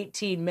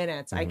 18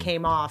 minutes, I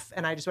came off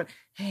and I just went,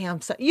 hey,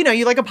 I'm so,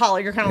 you like Apollo,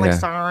 you're kind of like,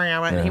 sorry.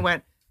 And he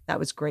went, that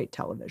was great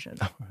television.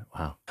 Oh,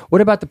 wow.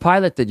 What about the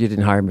pilot that you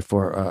didn't hire me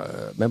for?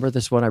 Remember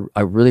this one?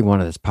 I really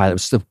wanted this pilot. It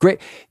was the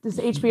great. This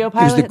HBO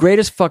pilot? It was the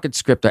greatest fucking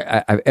script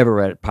I've ever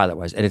read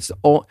pilot-wise.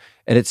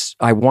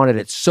 I wanted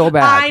it so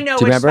bad. I know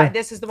which remember?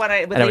 This is the one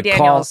with Lee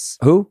Daniels.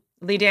 Who?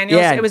 Lee Daniels?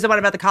 Yeah. It was the one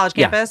about the college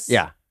campus?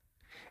 Yeah.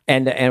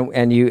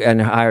 And you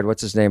hired,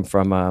 what's his name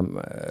from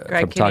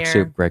Talk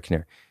Soup, Greg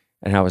Kinnear.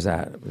 And how was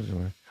that?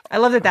 I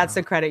love that that's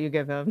the credit you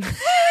give him.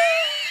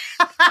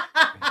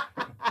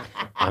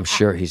 I'm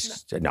sure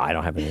no, I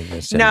don't have anything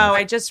to say. No,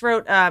 I just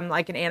wrote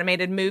like an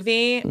animated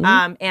movie.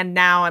 And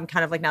now I'm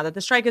kind of like, now that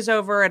the strike is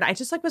over, and I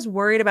just like was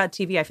worried about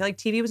TV. I feel like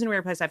TV was in a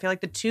weird place. I feel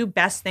like the 2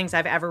 best things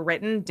I've ever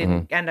written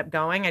didn't end up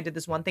going. I did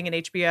this one thing in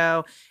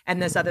HBO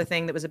and this other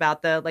thing that was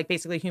about the like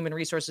basically human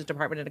resources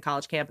department at a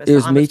college campus. It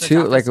was me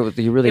too. Like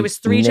it was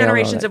 3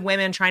 generations of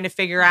women trying to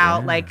figure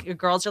out like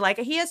girls are like,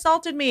 he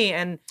assaulted me.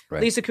 And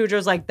Lisa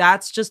Kudrow's like,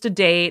 that's just a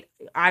date.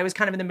 I was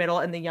kind of in the middle,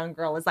 and the young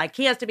girl is like,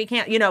 he has to be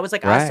can't. It was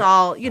like us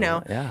all,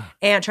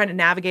 and trying to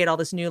navigate all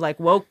this new like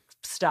woke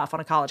stuff on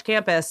a college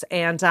campus,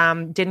 and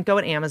didn't go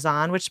at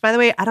Amazon, which by the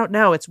way, I don't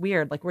know. It's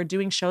weird. Like we're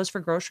doing shows for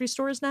grocery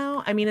stores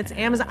now. I mean, it's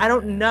Amazon. I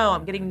don't know.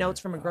 I'm getting notes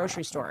from a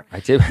grocery store. I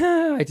did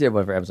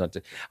one for Amazon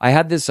too. I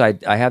have this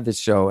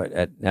show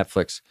at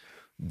Netflix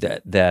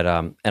that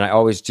and I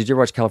always, did you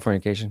ever watch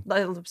Californication?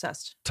 I'm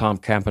obsessed. Tom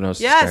Campanos.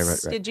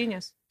 Yes, right.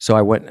 Genius. So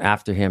I went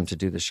after him to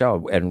do the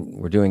show, and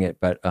we're doing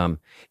it. But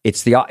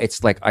it's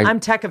like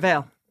I'm Tech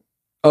Avail.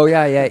 Oh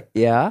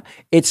yeah.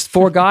 It's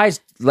 4 guys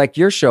like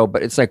your show,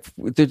 but it's like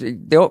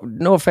they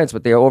no offense,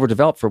 but they're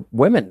overdeveloped for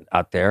women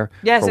out there.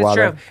 Yes, it's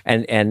true.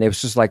 And it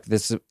was just like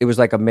this. It was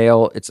like a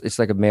male. It's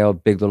like a male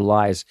Big Little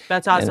Lies.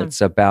 That's awesome. And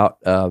it's about.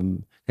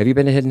 Have you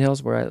been to Hidden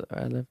Hills where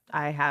I live?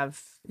 I have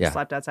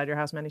slept outside your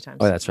house many times.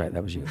 Oh, that's right.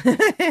 That was you.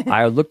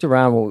 I looked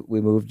around when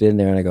we moved in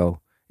there, and I go,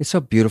 it's so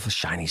beautiful,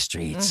 shiny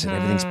streets, and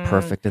everything's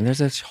perfect. And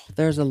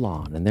there's a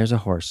lawn, and there's a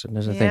horse, and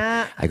there's a thing.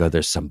 I go,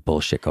 there's some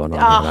bullshit going on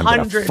here, and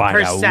I'm going to find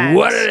out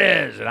what it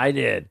is. And I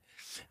did.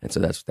 And so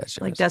that's what that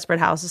show like is. Desperate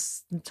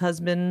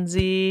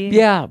Housewives-y.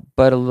 Yeah,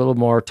 but a little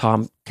more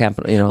Tom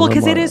Campanos. Well,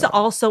 because it is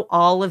also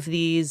all of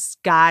these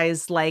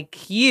guys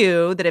like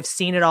you that have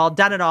seen it all,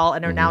 done it all,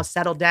 and are now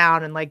settled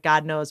down, and like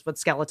God knows what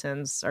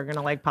skeletons are going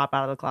to like pop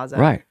out of the closet.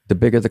 Right. The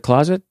bigger the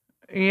closet,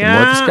 the more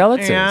the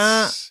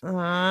skeletons.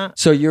 Yeah.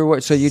 So you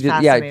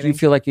did. Yeah. Do you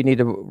feel like you need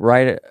to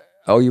write it?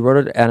 Oh, you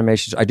wrote it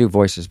animations. I do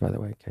voices, by the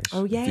way.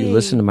 Oh yeah. If you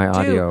listen to my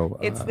audio,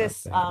 it's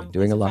this.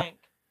 Doing a lot. Frank.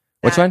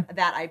 Which one?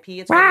 That IP.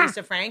 It's from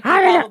Lisa Frank.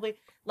 Probably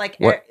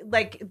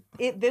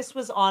this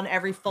was on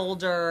every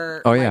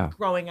folder. Oh like,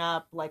 growing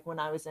up, like when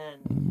I was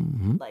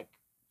in like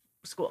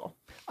school.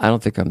 I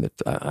don't think I'm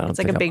it's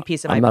like a big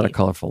piece of I'm IP. not a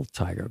colorful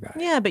tiger guy.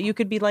 Yeah, but you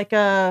could be like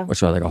a.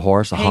 What's like a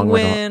horse, a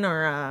penguin,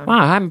 or a. Wow,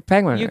 I'm a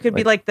penguin. You could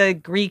be like the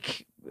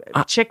Greek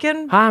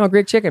chicken. Hi, I'm a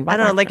Greek chicken. I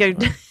don't know, like a.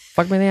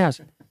 Fuck me in the ass.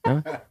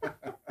 Huh?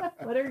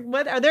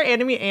 What are there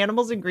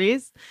animals in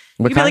Greece?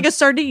 You What could kind? be like a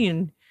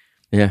sardine.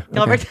 Yeah.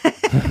 Okay.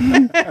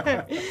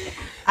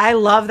 I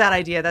love that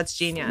idea. That's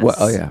genius. Well,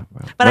 oh yeah.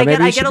 Well, but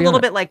I get a little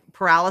bit bit like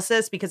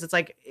paralysis because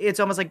it's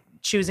almost like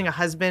choosing a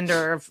husband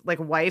or like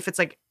a wife. It's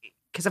like,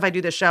 because if I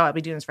do this show, I'll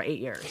be doing this for 8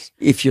 years.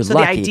 If you're so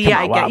lucky. The idea come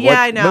on, I get, wow.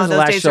 yeah, I know. When was the those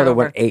last days show are that over.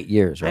 went 8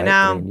 years, right? I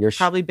know. mean, you're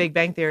probably Big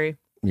Bang Theory.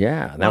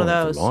 Yeah, that one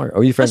of was those. longer.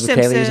 Are you friends with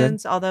Kaylee?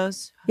 Simpsons, all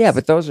those. Yeah,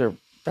 but that was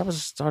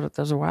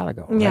a while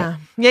ago. Right?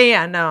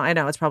 Yeah. No, I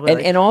know. It's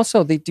probably and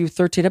also they do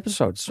 13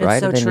 episodes, right?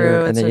 So and then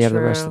true. And then you have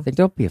the rest true. of the thing.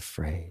 Don't be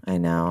afraid. I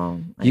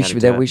know. We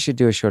should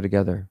do a show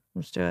together.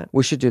 Let's do it.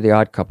 We should do The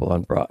Odd Couple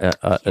on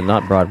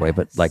not Broadway,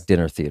 but like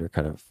dinner theater,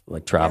 kind of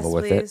like travel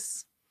with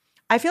please.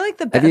 I feel like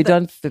Have you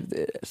done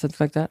something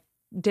like that?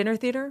 Dinner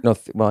theater? No,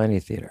 any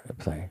theater, a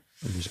play,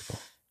 a musical.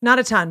 Not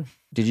a ton.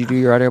 Did you do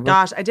your audiobook?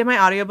 Gosh, I did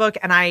my audiobook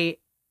and I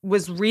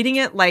was reading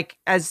it like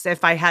as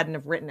if I hadn't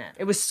have written it.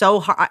 It was so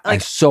hard. Like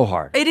so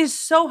hard. It is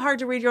so hard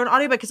to read your own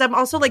audiobook because I'm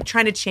also like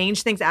trying to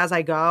change things as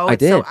I go. I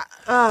did.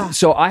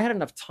 So I had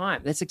enough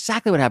time. That's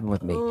exactly what happened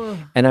with me.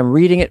 And I'm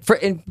reading it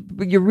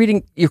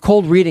you're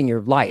cold reading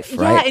your life,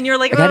 right? Yeah, and you're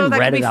like, I that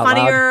could be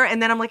funnier. Loud.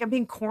 And then I'm like, I'm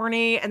being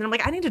corny. And then I'm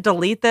like, I need to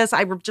delete this.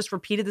 I just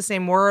repeated the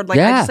same word. Like,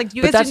 yeah, I just like,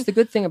 but that's the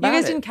good thing about it.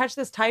 You guys didn't catch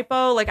this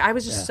typo. Like, I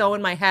was just so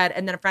in my head.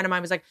 And then a friend of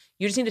mine was like,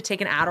 you just need to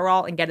take an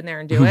Adderall and get in there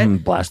and do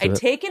it. Blast I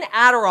take an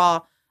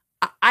Adderall.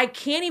 I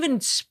can't even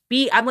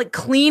speak. I'm like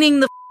cleaning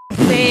the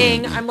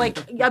thing. I'm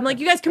like, you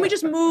guys, can we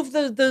just move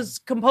the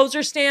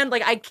composer stand?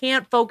 Like, I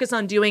can't focus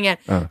on doing it.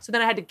 So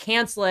then I had to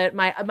cancel it.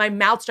 My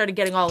mouth started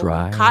getting all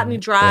cottony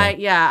dry.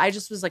 Yeah, I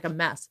just was like a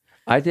mess.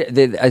 I did.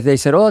 They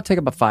said, "Oh, it'll take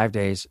about 5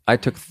 days." I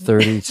took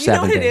 37 you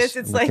know what days. It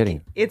is?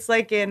 It's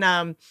like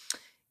in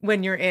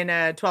when you're in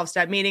a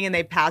 12-step meeting and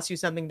they pass you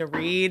something to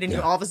read and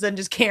you all of a sudden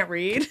just can't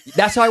read.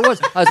 That's how I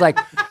was. I was like,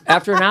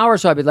 after an hour or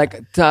so, I'd be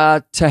like,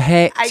 to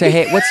hey,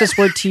 what's this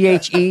word?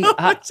 THE?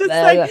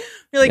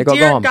 You're like,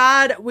 dear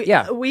God,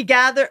 we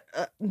gather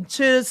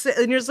to,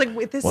 and you're just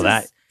like, this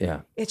is,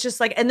 it's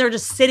just like, and they're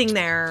just sitting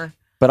there.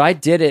 But I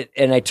did it,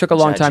 and it took a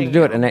long time to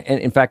do it. And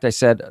in fact, I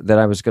said that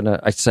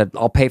I said,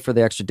 I'll pay for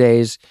the extra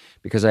days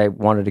because I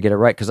wanted to get it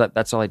right. Because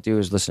that's all I do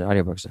is listen to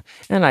audiobooks.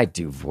 And I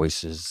do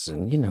voices,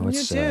 and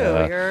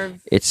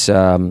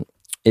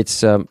it's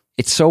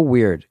so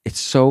weird. It's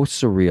so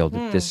surreal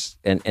that this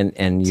and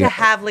to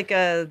have like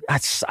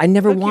I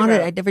never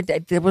wanted.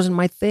 That wasn't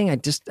my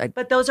thing.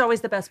 But those are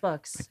always the best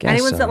books.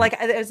 Anyone's that like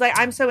it's like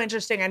I'm so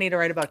interesting. I need to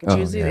write a book. It's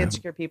usually the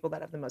insecure people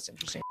that have the most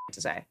interesting to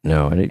say.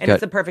 No, and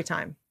it's the perfect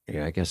time.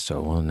 Yeah, I guess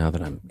so. Well, now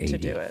that I'm 80, to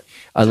do it.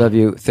 I love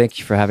you. Thank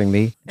you for having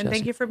me, and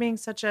thank you for being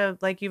such a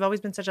you've always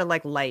been such a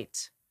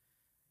light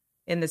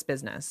in this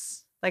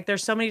business. Like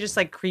there's so many just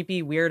like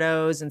creepy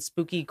weirdos and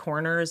spooky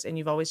corners, and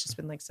you've always just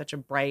been like such a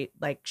bright,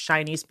 like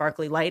shiny,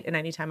 sparkly light. And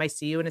anytime I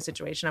see you in a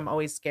situation, I'm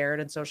always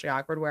scared and socially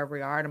awkward wherever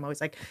we are, and I'm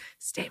always like,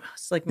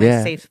 Stamos, like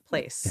my safe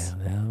place.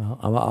 Yeah,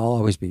 I'll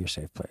always be your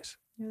safe place.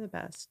 You're the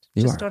best.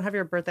 You just are. Don't have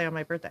your birthday on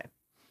my birthday.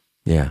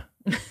 Yeah.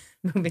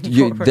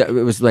 Moving forward.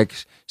 It was like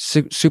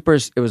super.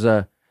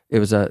 It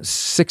was a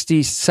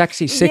 60,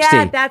 sexy 60.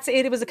 Yeah, that's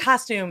it. It was a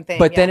costume thing.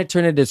 But then it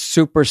turned into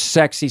super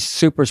sexy,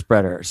 super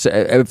spreader.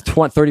 So,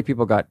 30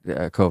 people got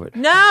COVID.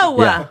 No.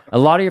 Yeah. A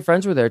lot of your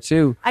friends were there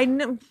too. I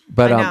know.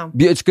 But I know.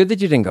 It's good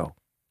that you didn't go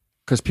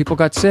because people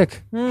got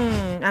sick.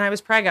 And I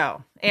was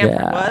preggo.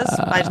 Amber was.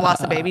 I just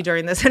lost the baby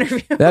during this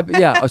interview.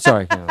 Oh,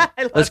 sorry.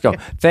 Let's go.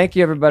 Thank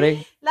you,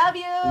 everybody. Love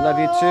you. Love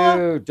you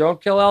too.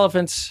 Don't kill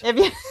elephants.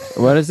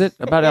 What is it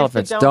about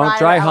elephants? Don't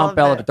dry hump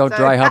elephants. Don't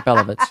dry hump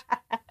elephants.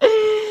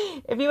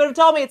 If you would have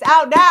told me it's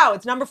out now,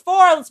 it's number 4.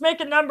 Let's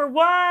make it number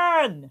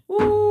 1.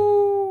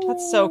 Woo.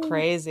 That's so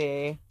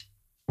crazy.